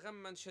يونان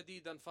غما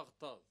شديدا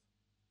فاغتاظ،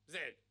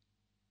 زعل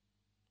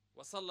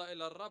وصلى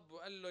إلى الرب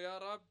وقال له يا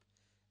رب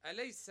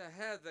أليس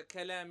هذا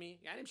كلامي؟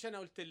 يعني مش أنا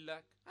قلت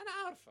لك،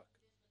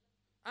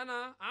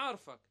 أنا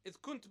عارفك إذ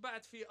كنت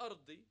بعد في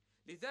أرضي،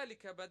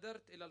 لذلك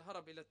بادرت إلى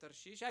الهرب إلى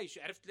ترشيش.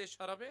 عرفت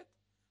ليش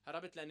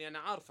هربت لأني أنا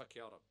عارفك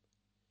يا رب،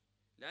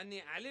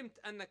 لأني علمت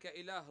أنك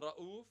إله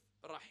رؤوف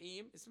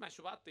رحيم. اسمع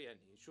شو بعطي،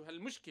 يعني شو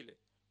هالمشكلة،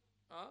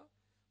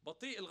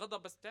 بطيء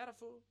الغضب. بس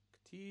تعرفوا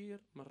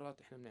كتير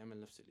مرات إحنا بنعمل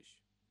نفس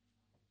الإشي،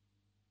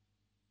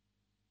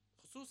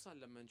 خصوصا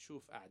لما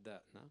نشوف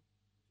أعدائنا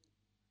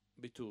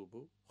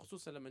بتوبوا،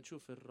 خصوصا لما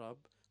نشوف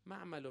الرب ما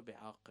عمله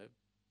بعاقب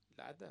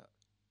الأعداء،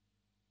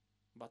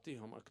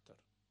 بعطيهم أكتر.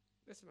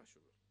 اسمع شو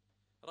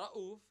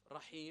رؤوف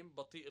رحيم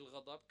بطيء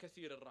الغضب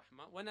كثير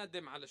الرحمة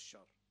ونادم على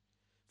الشر.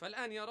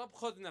 فالآن يا رب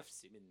خذ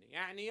نفسي مني،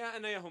 يعني يا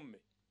أنا يا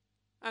همي،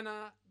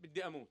 أنا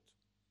بدي أموت.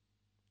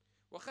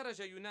 وخرج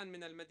يونان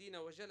من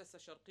المدينة وجلس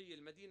شرقي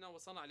المدينة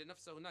وصنع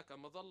لنفسه هناك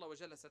مظلة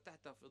وجلس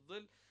تحتها في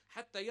الظل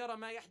حتى يرى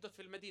ما يحدث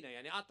في المدينة.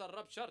 يعني أعطى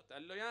الرب شرط،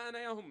 قال له يا أنا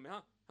يا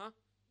همي،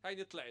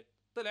 هيني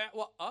طلع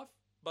وقف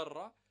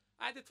برا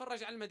قاعد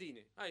يتفرج على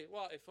المدينة، هاي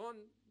واقف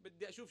هون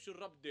بدي أشوف شو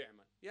الرب بده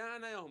يعمل، يا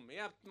أنا يا همي،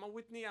 يا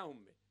بتموتني يا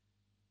همي.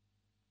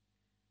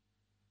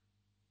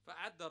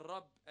 فأعد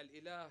الرب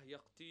الإله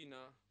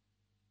يقطينا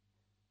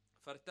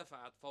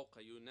فارتفعت فوق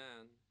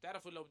يونان.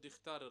 تعرفوا لو بدي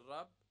اختار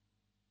الرب،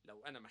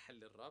 لو أنا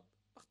محل الرب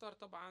اختار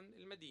طبعا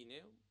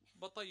المدينة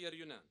بطير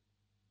يونان،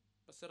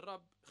 بس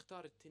الرب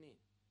اختار التنين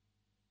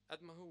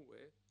قد ما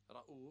هو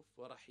رؤوف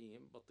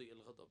ورحيم بطيء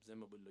الغضب زي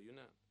ما بقول له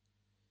يونان،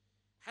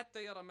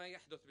 حتى يرى ما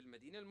يحدث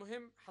بالمدينة.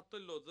 المهم حط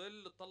له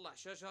ظل، طلع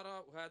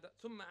شجرة وهذا،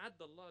 ثم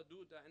أعد الله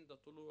دودة عند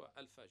طلوع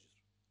الفجر.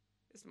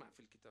 اسمع في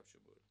الكتاب شو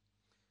بقول،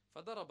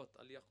 فضربت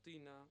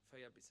اليقطينة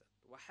فيبست،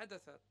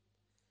 وحدثت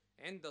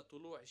عند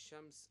طلوع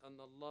الشمس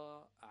أن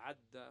الله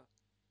أعد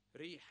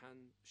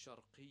ريحا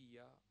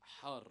شرقية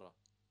حارة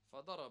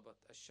فضربت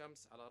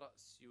الشمس على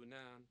رأس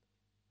يونان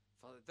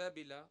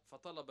فذبل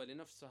فطلب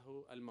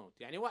لنفسه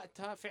الموت. يعني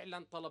وقتها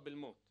فعلا طلب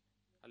الموت.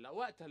 هلا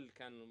وقتها اللي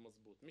كان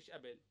مزبوط، مش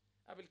قبل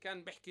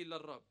كان بحكي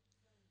للرب.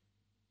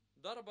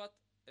 ضربت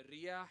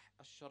الرياح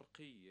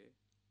الشرقية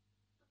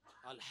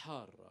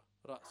الحارة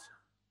رأسه،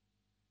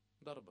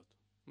 ضربته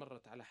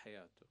مرت على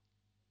حياته،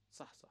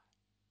 صح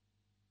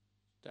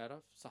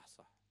تعرف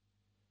صح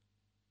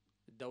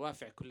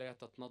الدوافع كلها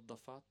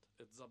تنظفت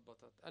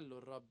اتزبطت. قال له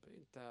الرب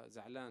انت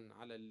زعلان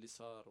على اللي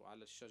صار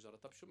وعلى الشجرة،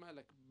 طب شو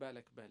مالك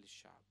بالك بال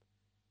الشعب؟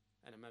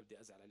 أنا ما بدي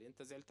أزعل عليه،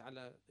 أنت زعلت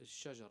على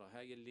الشجرة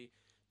هاي اللي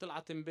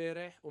طلعت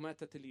امبارح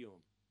وماتت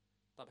اليوم.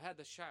 طب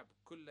هذا الشعب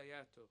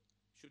كلياته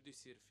شو بده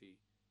يصير فيه؟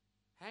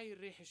 هاي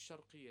الريح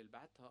الشرقية اللي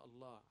بعتها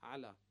الله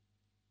على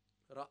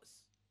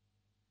رأس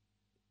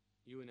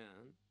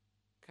يونان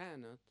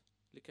كانت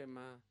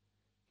لكما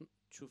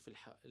تشوف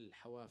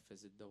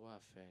الحوافز،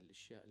 الدوافع،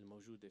 الأشياء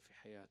الموجودة في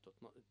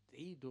حياته،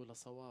 تعيده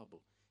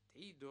لصوابه،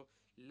 تعيده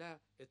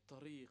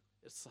للطريق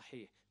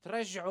الصحيح،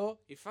 ترجعه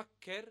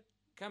يفكر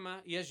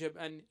كما يجب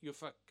أن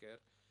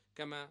يفكر،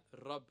 كما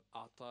الرب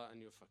أعطاه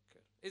أن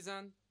يفكر.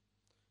 إذن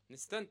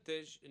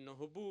نستنتج أنه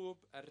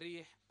هبوب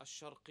الريح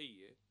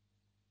الشرقية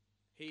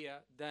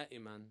هي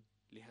دائما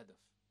لهدف.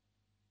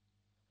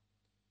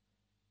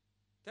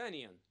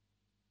 ثانيا،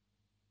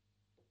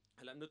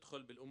 هلأ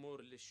ندخل بالأمور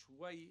اللي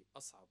شوي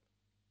أصعب.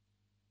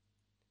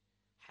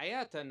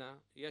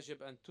 حياتنا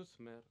يجب أن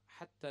تثمر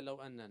حتى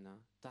لو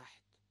أننا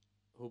تحت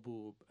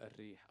هبوب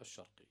الريح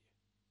الشرقية.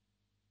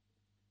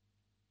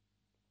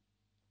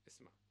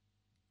 اسمع،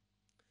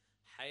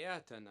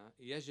 حياتنا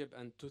يجب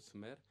أن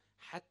تثمر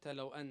حتى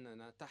لو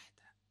أننا تحت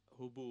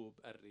هبوب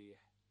الريح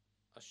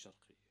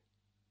الشرقية.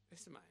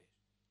 اسمع إيش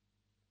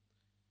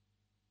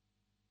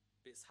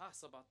بإصحاح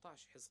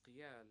 17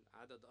 حزقيال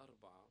عدد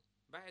 4،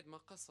 بعد ما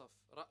قصف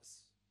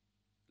رأس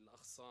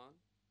الأغصان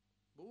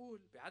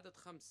بقول بعدد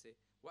 5: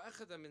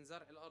 وأخذ من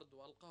زرع الأرض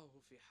وألقاه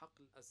في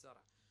حقل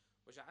الزرع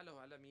وجعله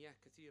على مياه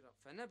كثيرة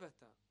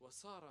فنبت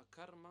وصار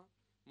كرمة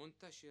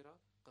منتشرة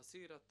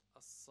قصيرة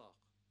الساق.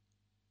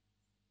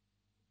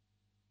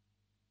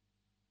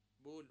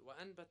 بقول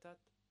وأنبتت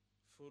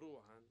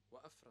فروعا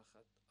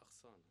وأفرخت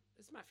أغصانا.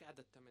 اسمع في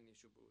عدد 8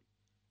 شو بقول: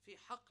 في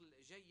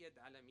حقل جيد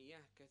على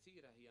مياه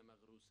كثيرة هي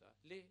مغروسة.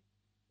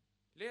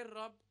 ليه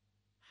الرب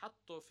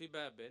حطه في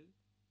بابل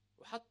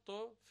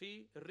وحطه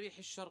في الريح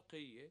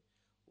الشرقية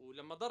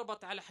ولما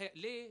ضربت على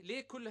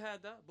ليه كل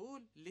هذا؟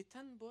 بقول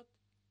لتنبت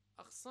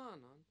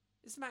أغصانا.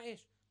 اسمع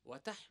إيش: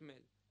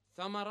 وتحمل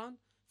ثمرا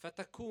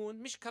فتكون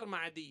مش كرمة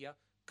عادية،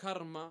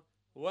 كرمة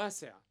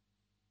واسعة.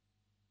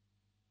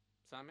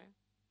 سامع؟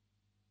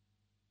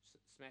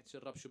 سمعت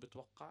الرب شو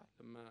بتوقع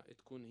لما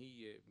تكون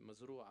هي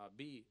مزروعة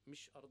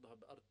مش أرضها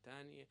بأرض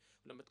تانية،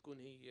 ولما تكون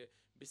هي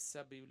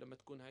بالسبي، ولما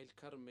تكون هاي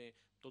الكرمة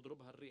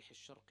تضربها الريح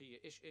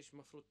الشرقية، إيش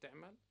مفروض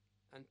تعمل؟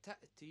 أن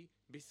تأتي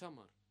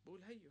بثمر.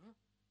 بقول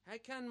هاي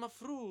كان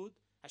مفروض.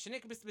 عشان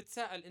هيك بس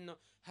بتساءل إنه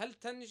هل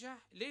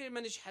تنجح؟ ليه ما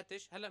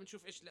نجحتش؟ هلأ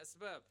بنشوف إيش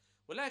الأسباب.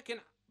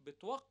 ولكن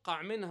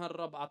بتوقع منها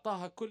الرب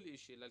أعطاها كل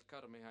إشي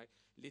للكرمة هاي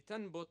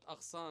لتنبت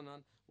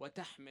أغصانا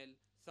وتحمل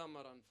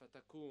ثمرا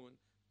فتكون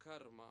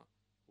كرمة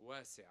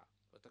واسعة،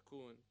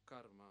 وتكون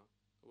كرمة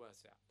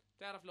واسعة.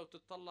 تعرف لو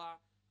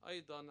تطلع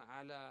أيضا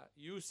على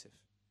يوسف،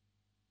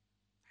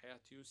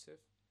 حياة يوسف،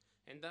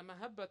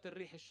 عندما هبت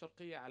الريح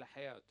الشرقية على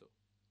حياته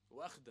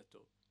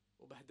وأخذته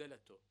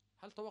وبهدلته،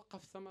 هل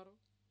توقف ثمره؟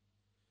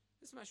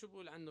 اسمع شو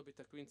بقول عنه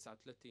بتكوين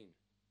 39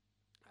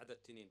 عدد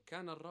 2: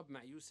 كان الرب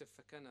مع يوسف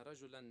فكان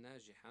رجلا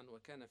ناجحا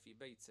وكان في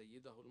بيت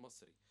سيده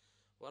المصري،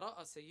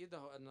 ورأى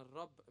سيده أن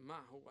الرب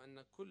معه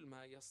وأن كل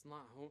ما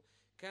يصنعه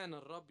كان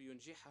الرب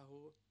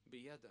ينجحه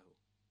بيده.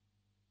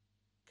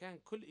 كان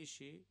كل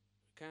إشي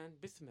كان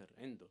بثمر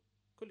عنده،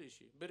 كل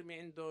إشي برمي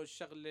عنده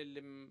الشغلة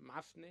اللي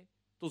معفنة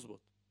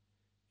تزبط،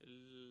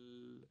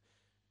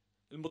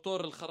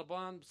 الموتور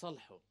الخربان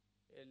بصلحه،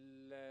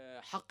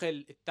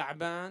 الحقل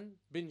التعبان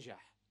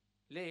بنجح.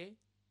 ليه؟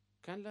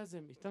 كان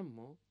لازم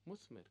يتمه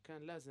مثمر،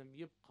 كان لازم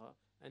يبقى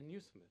أن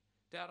يثمر.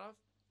 تعرف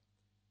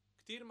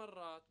كتير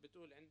مرات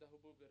بتقول عند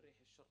هبوب الريح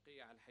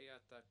الشرقية على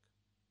حياتك،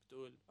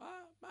 بتقول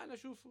ما أنا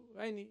شوفه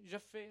عيني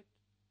جفيت،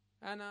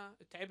 أنا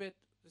تعبت.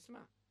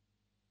 اسمع،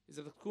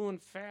 إذا بدك تكون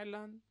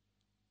فعلا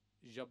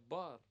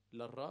جبار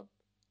للرب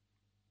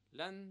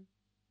لن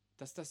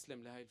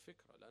تستسلم لهذه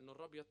الفكرة، لأنه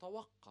الرب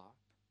يتوقع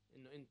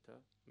إنه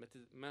أنت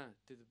ما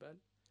تذبل،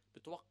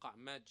 بتوقع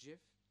ما تجف،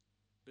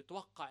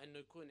 بتوقع إنه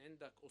يكون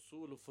عندك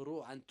أصول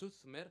وفروع أن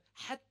تثمر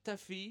حتى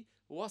في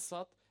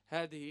وسط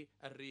هذه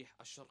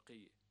الريح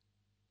الشرقية.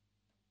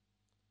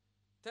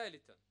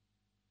 ثالثا،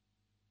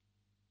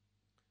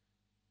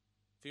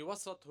 في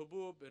وسط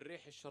هبوب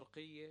الريح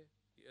الشرقية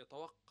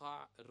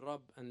يتوقع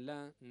الرب أن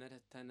لا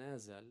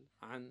نتنازل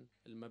عن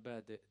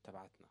المبادئ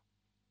تبعتنا.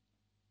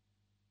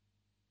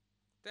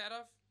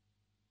 تعرف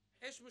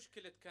إيش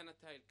مشكلة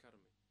كانت هاي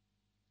الكرمة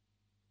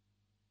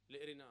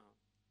اللي قريناها؟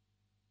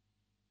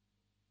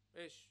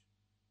 إيش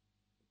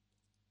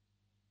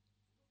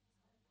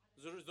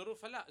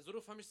ظروفها؟ لا،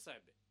 ظروفها مش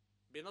صعبة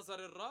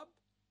بنظر الرب،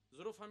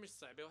 ظروفها مش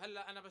صعبة.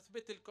 وهلأ أنا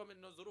بثبت لكم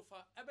إنه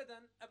ظروفها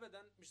أبدا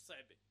أبدا مش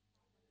صعبة.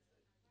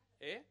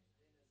 إيه؟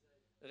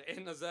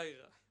 عيننا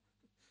زايغة.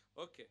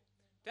 أوكي،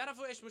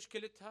 تعرفوا إيش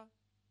مشكلتها؟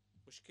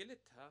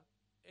 مشكلتها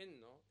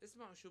إنه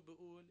اسمعوا شو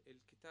بيقول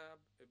الكتاب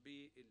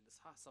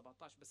بالإصحاح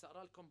 17، بس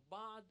أقرأ لكم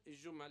بعض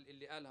الجمل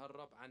اللي قالها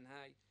الرب عن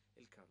هاي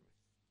الكرمة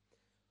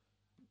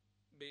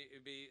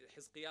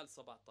بحزقيال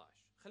 17.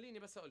 خليني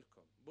بس أقول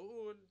لكم،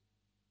 بقول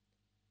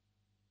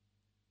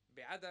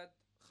بعدد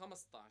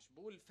 15،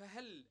 بقول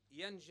فهل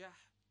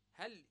ينجح،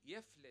 هل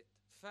يفلت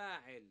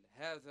فاعل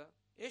هذا؟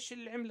 إيش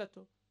اللي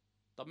عملته؟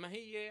 طب ما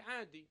هي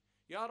عادي،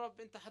 يا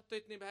رب انت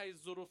حطيتني بهاي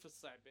الظروف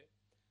الصعبة،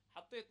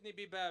 حطيتني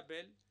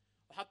ببابل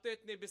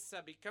وحطيتني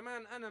بالسبي،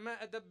 كمان انا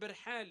ما ادبر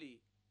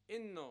حالي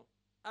انه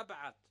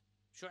ابعت.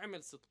 شو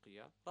عمل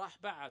صدقية؟ راح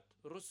بعت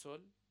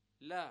رسل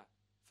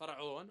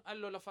لفرعون،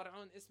 قال له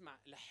لفرعون اسمع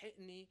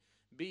لحقني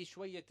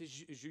بشوية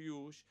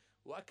جيوش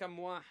وكم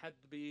واحد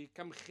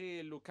بكم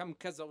خيل وكم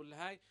كذا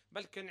والهاي،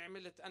 بلكن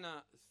عملت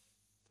انا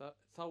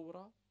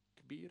ثورة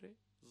كبيرة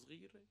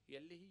صغيرة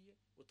يلي هي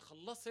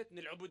وتخلصت من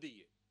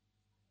العبودية.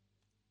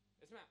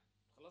 اسمع،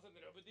 تخلصت من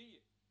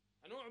العبودية.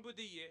 أنو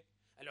عبودية؟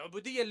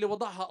 العبودية اللي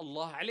وضعها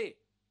الله عليه.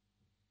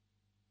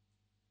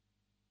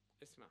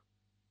 اسمع،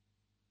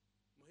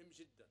 مهم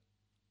جدا.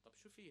 طب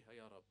شو فيها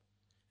يا رب؟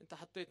 انت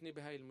حطيتني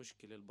بهاي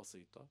المشكلة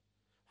البسيطة،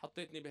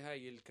 حطيتني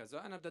بهاي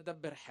الكذا، انا بدي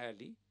ادبر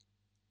حالي،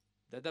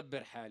 بدي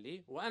ادبر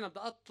حالي وانا بدي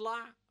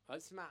اطلع.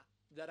 اسمع،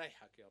 بدي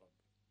اريحك يا رب،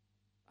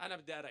 انا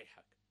بدي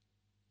اريحك،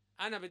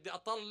 انا بدي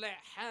اطلع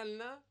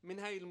حالنا من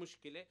هاي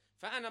المشكلة،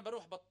 فانا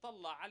بروح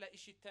بطلع على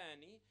اشي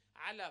تاني،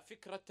 على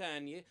فكرة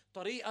تانية،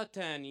 طريقة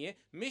تانية،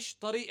 مش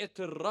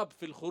طريقة الرب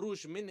في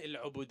الخروج من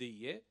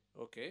العبودية.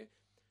 اوكي،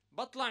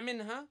 بطلع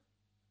منها.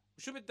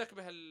 وشو بدك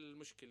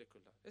بهالمشكلة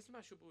كلها؟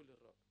 اسمع شو بقول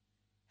الرب،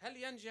 هل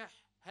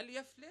ينجح، هل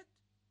يفلت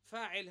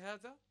فاعل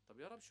هذا؟ طب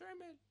يا رب شو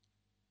عمل؟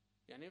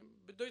 يعني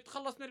بده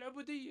يتخلص من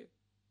العبودية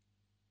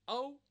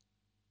او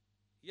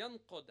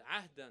ينقض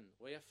عهدا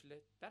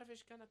ويفلت. تعرف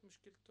ايش كانت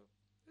مشكلته؟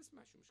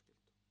 اسمع شو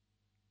مشكلته.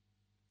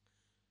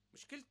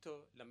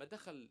 مشكلته لما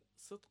دخل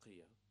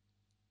صدقية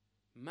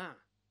مع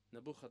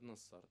نبوخذ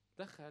نصر،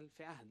 دخل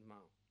في عهد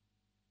معه.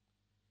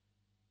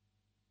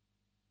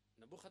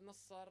 نبوخذ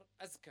نصر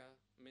أذكى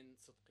من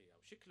صدقية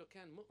وشكله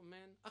كان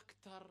مؤمن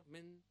أكثر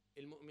من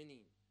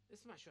المؤمنين.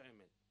 اسمع شو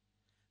عمل،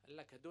 قال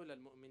لك هدول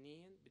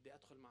المؤمنين بدي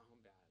أدخل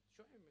معهم بعهد.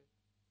 شو عمل؟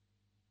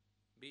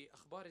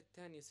 بأخبار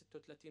الثاني 36:18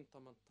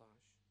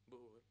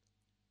 بقول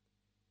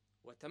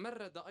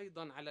وتمرد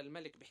أيضا على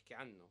الملك، بيحكي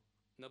عنه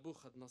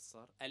نبوخذ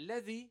نصر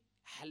الذي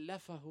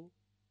حلفه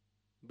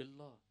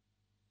بالله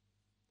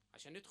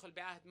عشان يدخل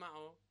بعهد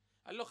معه.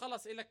 قال له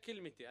خلص إلك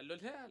كلمتي. قال له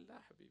لا لا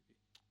حبيبي،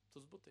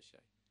 تزبطش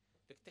هاي،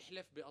 بدك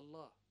تحلف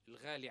بالله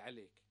الغالي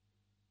عليك.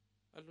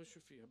 قال له شو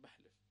فيها؟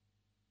 بحلف.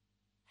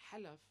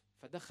 حلف،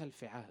 فدخل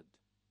في عهد.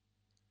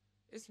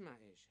 اسمع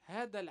ايش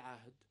هذا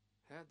العهد،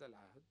 هذا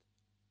العهد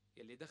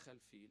يلي دخل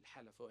فيه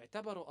الحلف،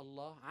 واعتبروا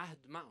الله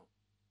عهد معه،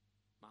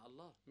 مع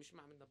الله مش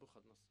مع من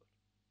نبوخذ نصر.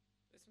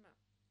 اسمع،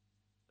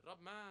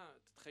 الرب ما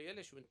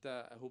تتخيلش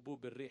وانت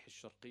هبوب الريح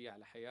الشرقية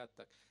على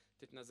حياتك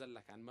تتنزل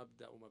لك عن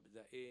مبدأ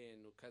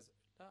ومبدأين وكذا،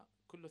 لا،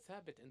 كله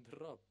ثابت عند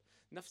الرب.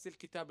 نفس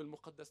الكتاب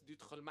المقدس بده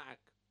يدخل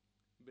معك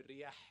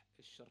بالرياح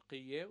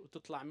الشرقية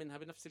وتطلع منها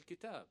بنفس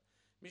الكتاب،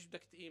 مش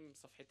بدك تقيم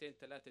صفحتين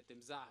ثلاثة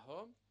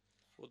تمزعهم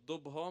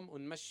وتضبهم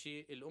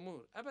ونمشي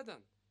الأمور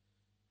أبدا.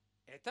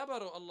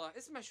 اعتبروا الله.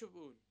 اسمع شو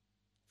بقول،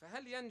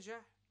 فهل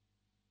ينجح،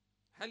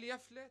 هل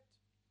يفلت؟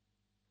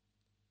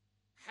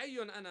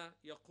 حي أنا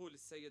يقول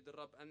السيد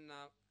الرب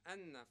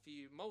أن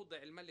في موضع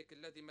الملك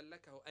الذي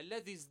ملكه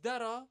الذي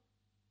ازدرى.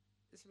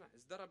 اسمع،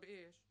 ازدرى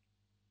بإيش؟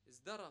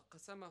 ازدرى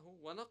قسمه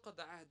ونقض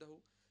عهده،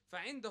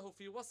 فعنده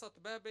في وسط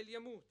بابل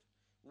يموت،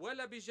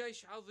 ولا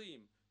بجيش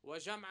عظيم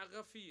وجمع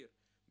غفير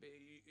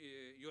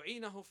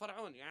يعينه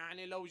فرعون.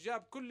 يعني لو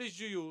جاب كل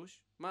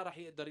الجيوش ما راح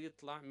يقدر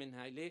يطلع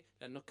منها. ليه؟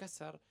 لأنه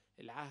كسر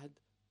العهد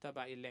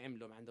تبع اللي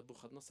عمله مع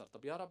نبوخذ نصر.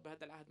 طب يا رب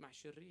هذا العهد مع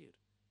شرير.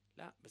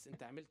 لا، بس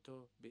انت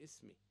عملته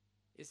باسمي،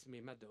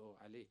 اسمي مدعو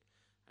عليك.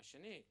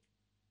 عشان هيك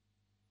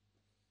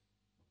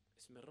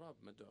اسم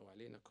الرب مدعو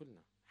علينا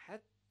كلنا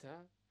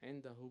حتى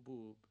عند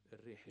هبوب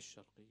الريح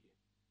الشرقية.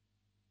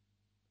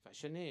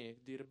 فعشان هيك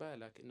دير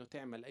بالك انه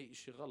تعمل اي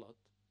اشي غلط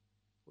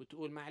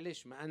وتقول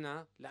معلش ما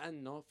انا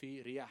لانه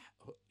في رياح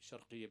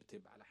شرقية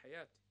بتهب على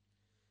حياتي.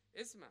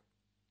 اسمع،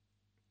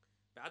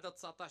 بعدد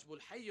 19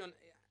 بقول حي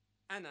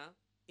انا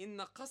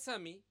ان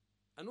قسمي.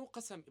 انو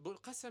قسمي؟ بقول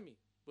قسمي،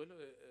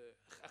 بقول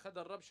اخذ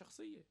الرب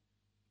شخصية،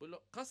 بقول له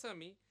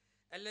قسمي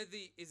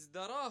الذي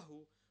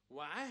ازدراه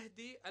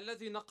وعهدي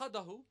الذي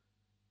نقضه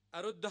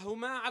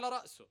اردهما على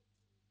رأسه.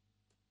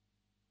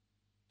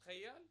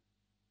 تخيل،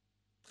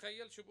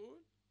 تخيل شو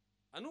بقول.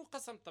 أنو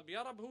قسم. طب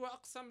يا رب هو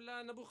أقسم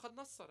لنبوخذ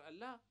نصر؟ قال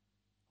لا،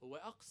 هو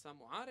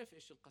أقسم وعارف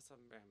إيش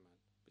القسم بيعمل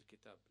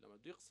بالكتاب. لما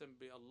بده يقسم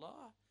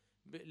بالله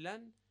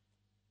لن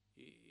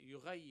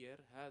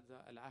يغير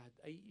هذا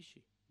العهد أي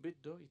إشي،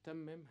 بده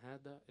يتمم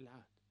هذا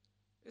العهد.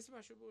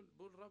 اسمع شو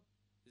بقول رب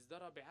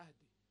ازدرى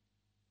بعهدي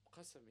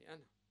قسمي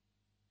أنا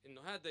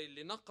إنه هذا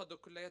اللي نقضه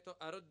كلياته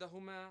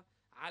أردهما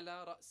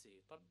على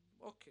رأسي. طب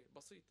أوكي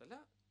بسيطة.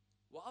 لا،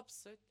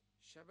 وأبسط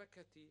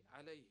شبكتي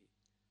عليه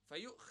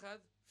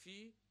فيؤخذ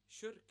في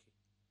شركي.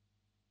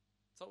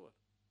 تصور،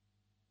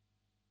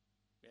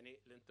 يعني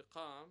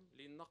الانتقام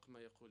للنقمة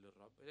يقول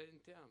الرب،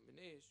 الانتقام من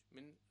ايش؟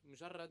 من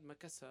مجرد ما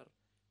كسر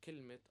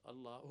كلمة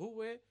الله.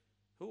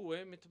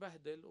 هو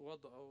متبهدل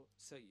ووضعه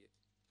سيء.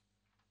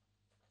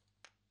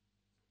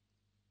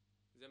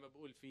 زي ما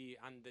بقول في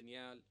عن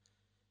دانيال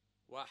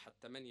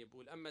 1:8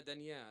 بقول: أما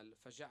دانيال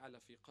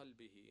فجعل في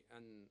قلبه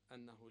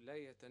أنه لا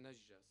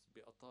يتنجس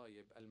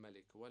بأطايب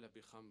الملك ولا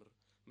بخمر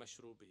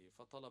مشروبه،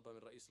 فطلب من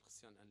رئيس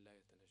الخصيان أن لا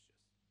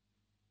يتنجس.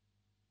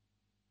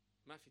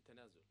 ما في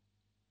تنازل،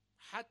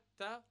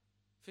 حتى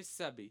في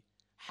السبي،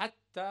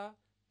 حتى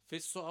في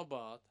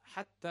الصعوبات،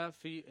 حتى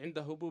في عند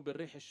هبوب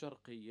الريح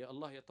الشرقية،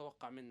 الله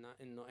يتوقع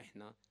منا إنه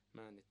إحنا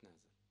ما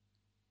نتنازل.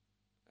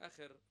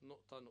 آخر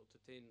نقطة،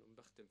 نقطتين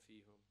بختم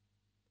فيهم.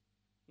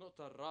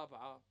 النقطة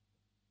الرابعة،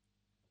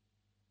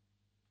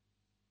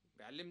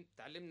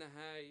 تعلمنا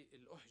هاي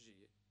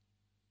الأحجية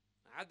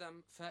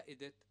عدم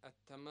فائدة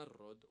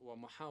التمرد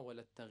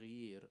ومحاولة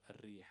تغيير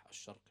الريح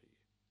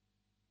الشرقية.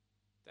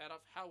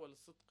 تعرف، حاول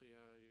الصدق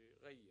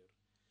يغير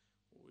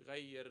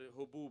ويغير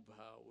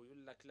هبوبها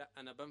ويقول لك لا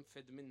أنا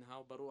بنفد منها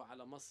وبروح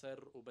على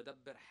مصر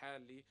وبدبر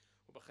حالي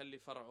وبخلي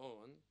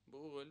فرعون.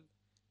 بقول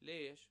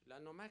ليش؟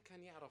 لأنه ما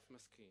كان يعرف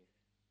مسكين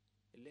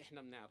اللي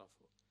إحنا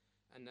بنعرفه،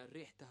 أن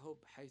الريح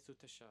تهب حيث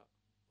تشاء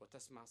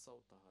وتسمع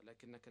صوتها،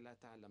 لكنك لا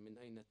تعلم من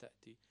أين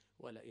تأتي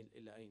ولا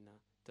إلى أين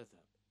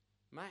تذهب.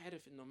 ما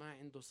عرف إنه ما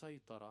عنده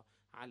سيطرة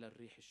على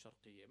الريح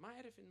الشرقية. ما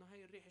عرف إنه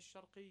هاي الريح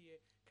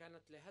الشرقية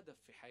كانت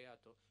لهدف في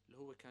حياته، اللي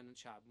هو كان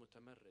شعب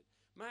متمرد.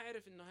 ما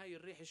عرف إنه هاي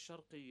الريح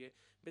الشرقية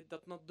بدها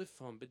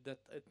تنظفهم، بدها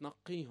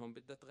تنقيهم،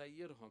 بدها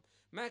تغيرهم.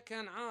 ما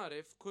كان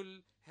عارف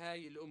كل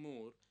هاي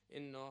الأمور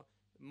إنه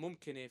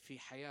ممكن في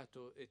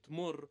حياته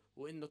تمر،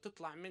 وإنه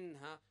تطلع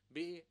منها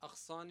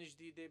بأغصان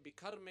جديدة،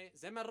 بكرمة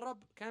زي ما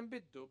الرب كان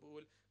بده.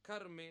 بقول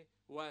كرمة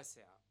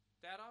واسعة.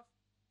 تعرف،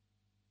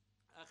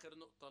 آخر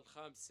نقطة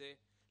الخامسة،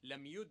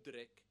 لم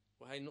يدرك،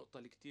 وهي النقطة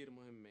الكتير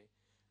مهمة،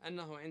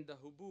 أنه عند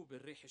هبوب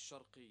الريح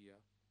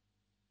الشرقية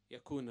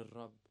يكون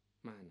الرب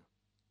معنا.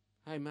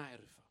 هاي ما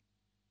عرفها،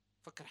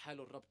 فكر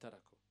حاله الرب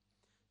تركه.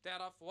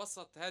 تعرف،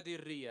 وسط هذه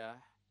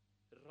الرياح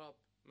الرب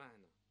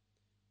معنا،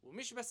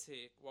 ومش بس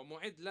هيك،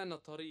 ومعد لنا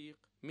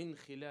طريق من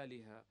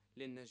خلالها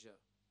للنجاة.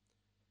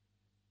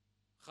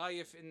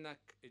 خايف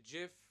إنك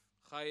تجف،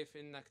 خايف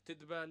إنك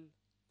تدبل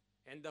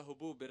عند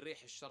هبوب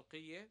الريح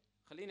الشرقية؟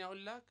 خليني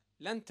أقول لك،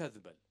 لن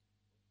تذبل.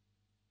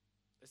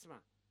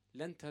 اسمع،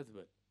 لن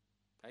تذبل.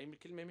 هاي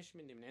الكلمة مش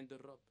مني، من عند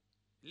الرب.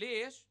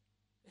 ليش؟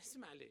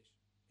 اسمع ليش،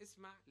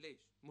 اسمع ليش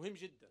مهم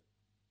جدا.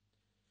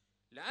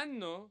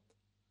 لأنه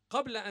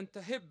قبل أن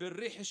تهب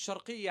الريح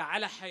الشرقية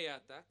على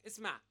حياتك،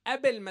 اسمع،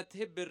 قبل ما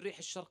تهب الريح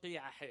الشرقية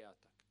على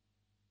حياتك،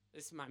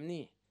 اسمع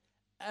منيح،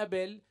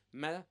 قبل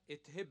ما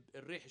تهب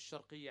الريح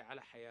الشرقية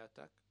على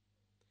حياتك،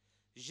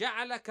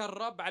 جعلك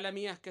الرب على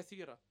مياه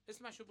كثيرة.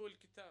 اسمع شو بقول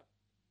الكتاب.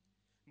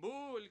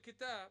 بقول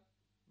الكتاب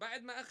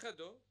بعد ما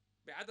أخده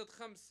بعدد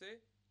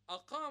 5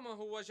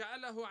 أقامه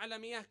وجعله على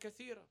مياه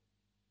كثيرة.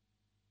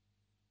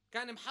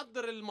 كان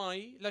محضر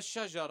المي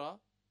للشجرة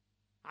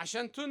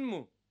عشان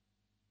تنمو،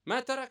 ما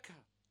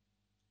تركها.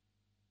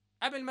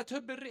 قبل ما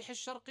تهب الريح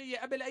الشرقية،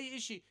 قبل أي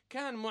إشي،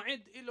 كان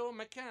معد له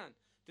مكان.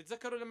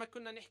 تتذكروا لما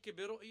كنا نحكي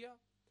برؤية؟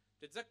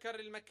 تتذكر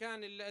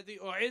المكان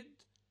الذي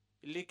أعد،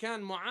 اللي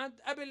كان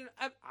معد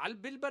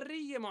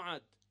بالبرية،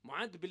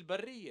 معد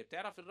بالبرية.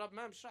 بتعرف الرب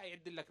ما مش راح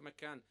يعد لك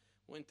مكان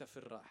وانت في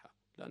الراحة،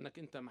 لأنك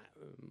انت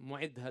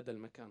معد هذا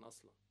المكان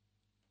أصلا.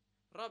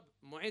 رب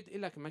معد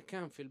لك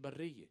مكان في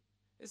البرية.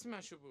 اسمع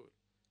شو بقول،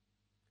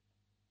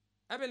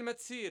 قبل ما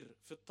تسير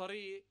في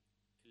الطريق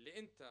اللي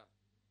انت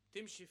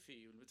تمشي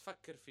فيه واللي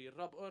بتفكر فيه،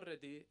 الرب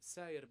اوريدي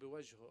ساير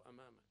بوجهه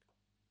أمامك.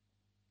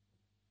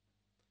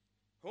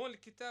 هون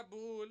الكتاب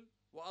بقول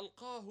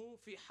وألقاه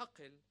في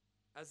حقل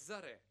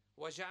الزرع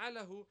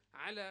وجعله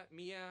على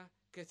مياه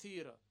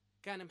كثيرة.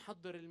 كان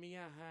محضر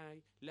المياه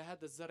هاي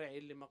لهذا الزرع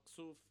اللي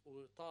مقصوف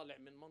وطالع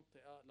من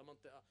منطقة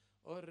لمنطقة.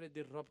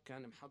 اوريدي الرب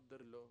كان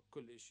محضر له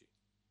كل إشي.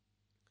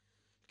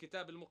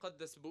 الكتاب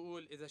المقدس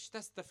بقول إذا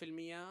اشتست في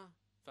المياه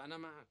فأنا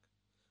معك،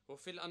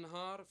 وفي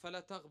الأنهار فلا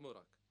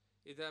تغمرك،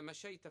 إذا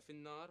مشيت في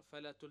النار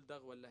فلا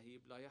تلدغ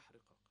واللهيب لا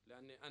يحرقك،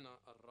 لأني أنا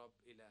الرب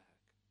إلهك.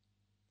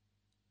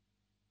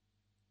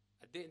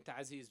 قد ايه انت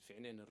عزيز في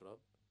عينين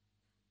الرب.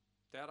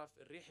 تعرف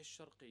الريح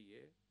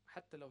الشرقية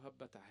حتى لو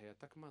هبت على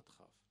حياتك ما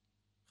تخاف.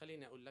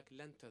 خليني اقول لك،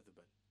 لن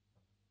تذبل،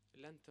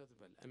 لن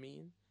تذبل.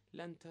 امين،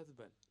 لن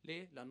تذبل.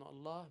 ليه؟ لانه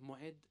الله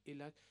معد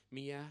لك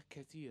مياه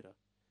كثيرة،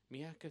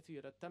 مياه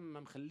كثيرة. تم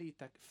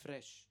مخليتك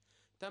فريش،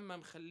 تم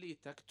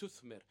مخليتك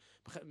تثمر،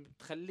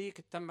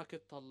 تخليك تمك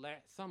تطلع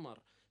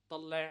ثمر،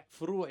 طلع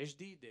فروع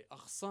جديدة،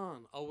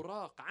 أغصان،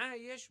 أوراق،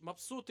 عايش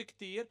مبسوط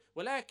كتير.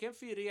 ولكن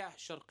في رياح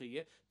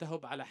شرقية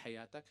تهب على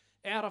حياتك.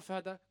 اعرف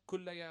هذا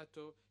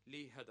كلياته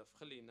ليه هدف.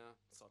 خلينا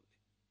نصلي.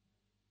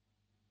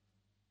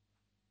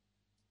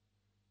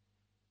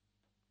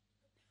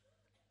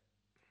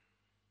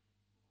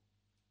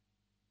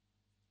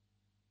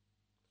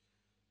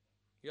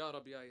 يا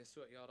رب، يا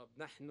يسوع، يا رب،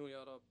 نحن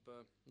يا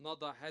رب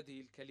نضع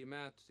هذه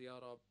الكلمات يا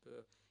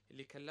رب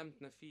اللي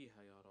كلمتنا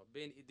فيها يا رب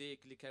بين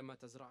إيديك لكي ما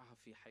تزرعها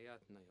في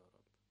حياتنا يا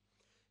رب.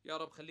 يا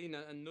رب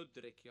خلينا أن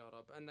ندرك يا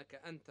رب أنك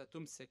أنت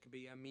تمسك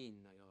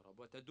بيميننا يا رب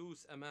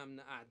وتدوس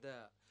أمامنا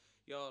أعداء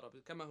يا رب،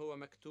 كما هو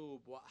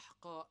مكتوب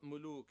وأحقاء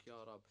ملوك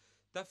يا رب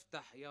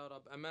تفتح يا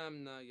رب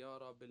أمامنا يا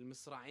رب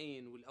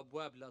المصراعين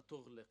والأبواب لا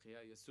تغلق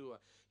يا يسوع.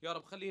 يا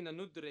رب خلينا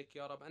ندرك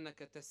يا رب أنك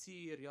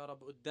تسير يا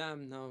رب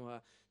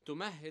قدامنا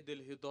وتمهد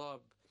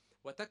الهضاب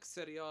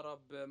وتكسر يا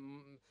رب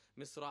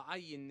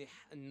مصراعي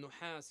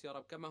النحاس يا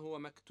رب كما هو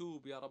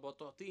مكتوب يا رب،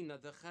 وتعطينا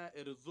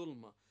ذخائر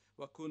الظلمة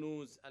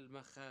وكنوز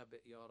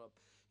المخابئ يا رب.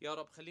 يا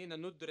رب خلينا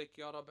ندرك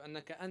يا رب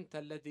أنك أنت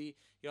الذي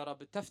يا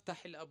رب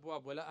تفتح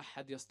الأبواب ولا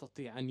أحد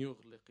يستطيع أن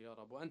يغلق يا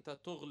رب، وأنت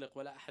تغلق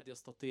ولا أحد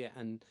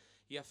يستطيع أن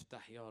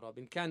يفتح يا رب.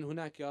 إن كان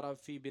هناك يا رب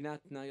في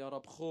بناتنا يا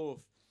رب خوف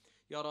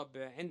يا رب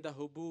عند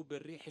هبوب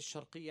الريح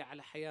الشرقية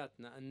على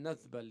حياتنا أن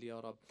نذبل يا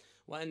رب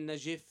وأن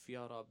نجف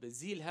يا رب،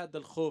 زيل هذا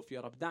الخوف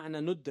يا رب. دعنا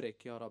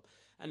ندرك يا رب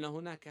أن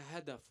هناك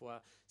هدف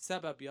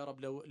وسبب يا رب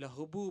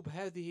لهبوب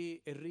هذه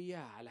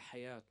الرياح على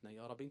حياتنا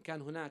يا رب. إن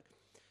كان هناك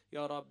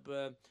يا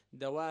رب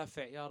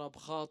دوافع يا رب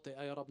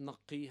خاطئة يا رب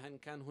نقيها، إن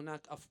كان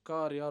هناك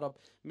أفكار يا رب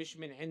مش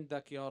من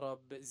عندك يا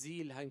رب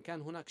زيلها، إن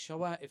كان هناك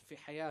شوائب في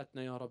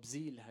حياتنا يا رب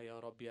زيلها يا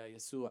رب يا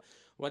يسوع.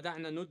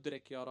 ودعنا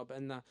ندرك يا رب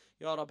أن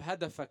يا رب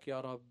هدفك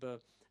يا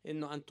رب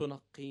إنه أن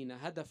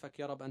تنقينا، هدفك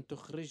يا رب أن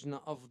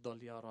تخرجنا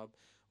أفضل يا رب.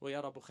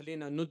 ويا رب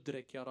خلينا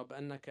ندرك يا رب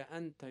أنك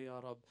أنت يا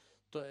رب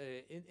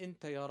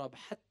أنت يا رب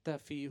حتى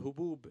في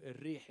هبوب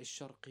الريح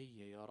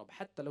الشرقية يا رب،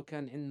 حتى لو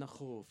كان عندنا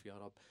خوف يا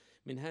رب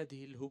من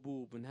هذه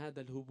الهبوب، من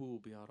هذا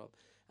الهبوب يا رب،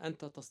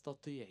 أنت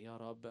تستطيع يا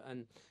رب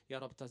أن يا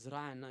رب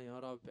تزرعنا يا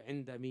رب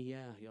عند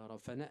مياه يا رب،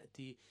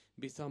 فنأتي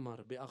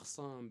بثمر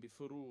بأغصان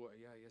بفروع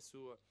يا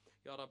يسوع.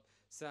 يا رب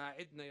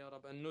ساعدنا يا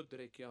رب أن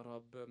ندرك يا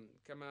رب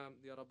كما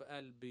يا رب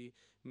قال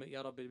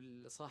يا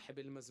رب صاحب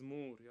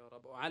المزمور يا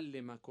رب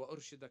أعلمك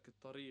وأرشدك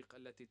الطريق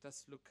التي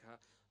تسلكها،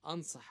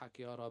 أنصحك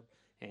يا رب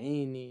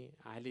عيني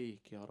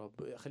عليك يا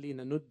رب.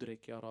 خلينا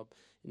ندرك يا رب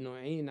إنه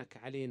عينك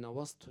علينا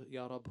وسط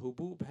يا رب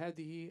هبوب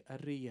هذه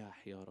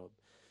الرياح يا رب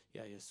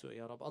يا يسوع.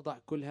 يا رب أضع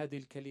كل هذه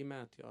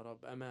الكلمات يا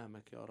رب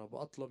أمامك يا رب،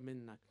 وأطلب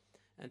منك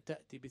أن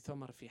تأتي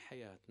بثمر في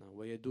حياتنا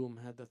ويدوم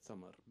هذا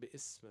الثمر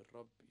باسم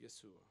الرب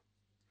يسوع.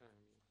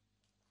 آمين.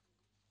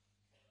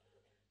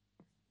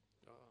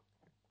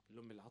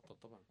 لم العطل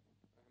طبعا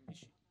أهم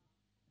شيء.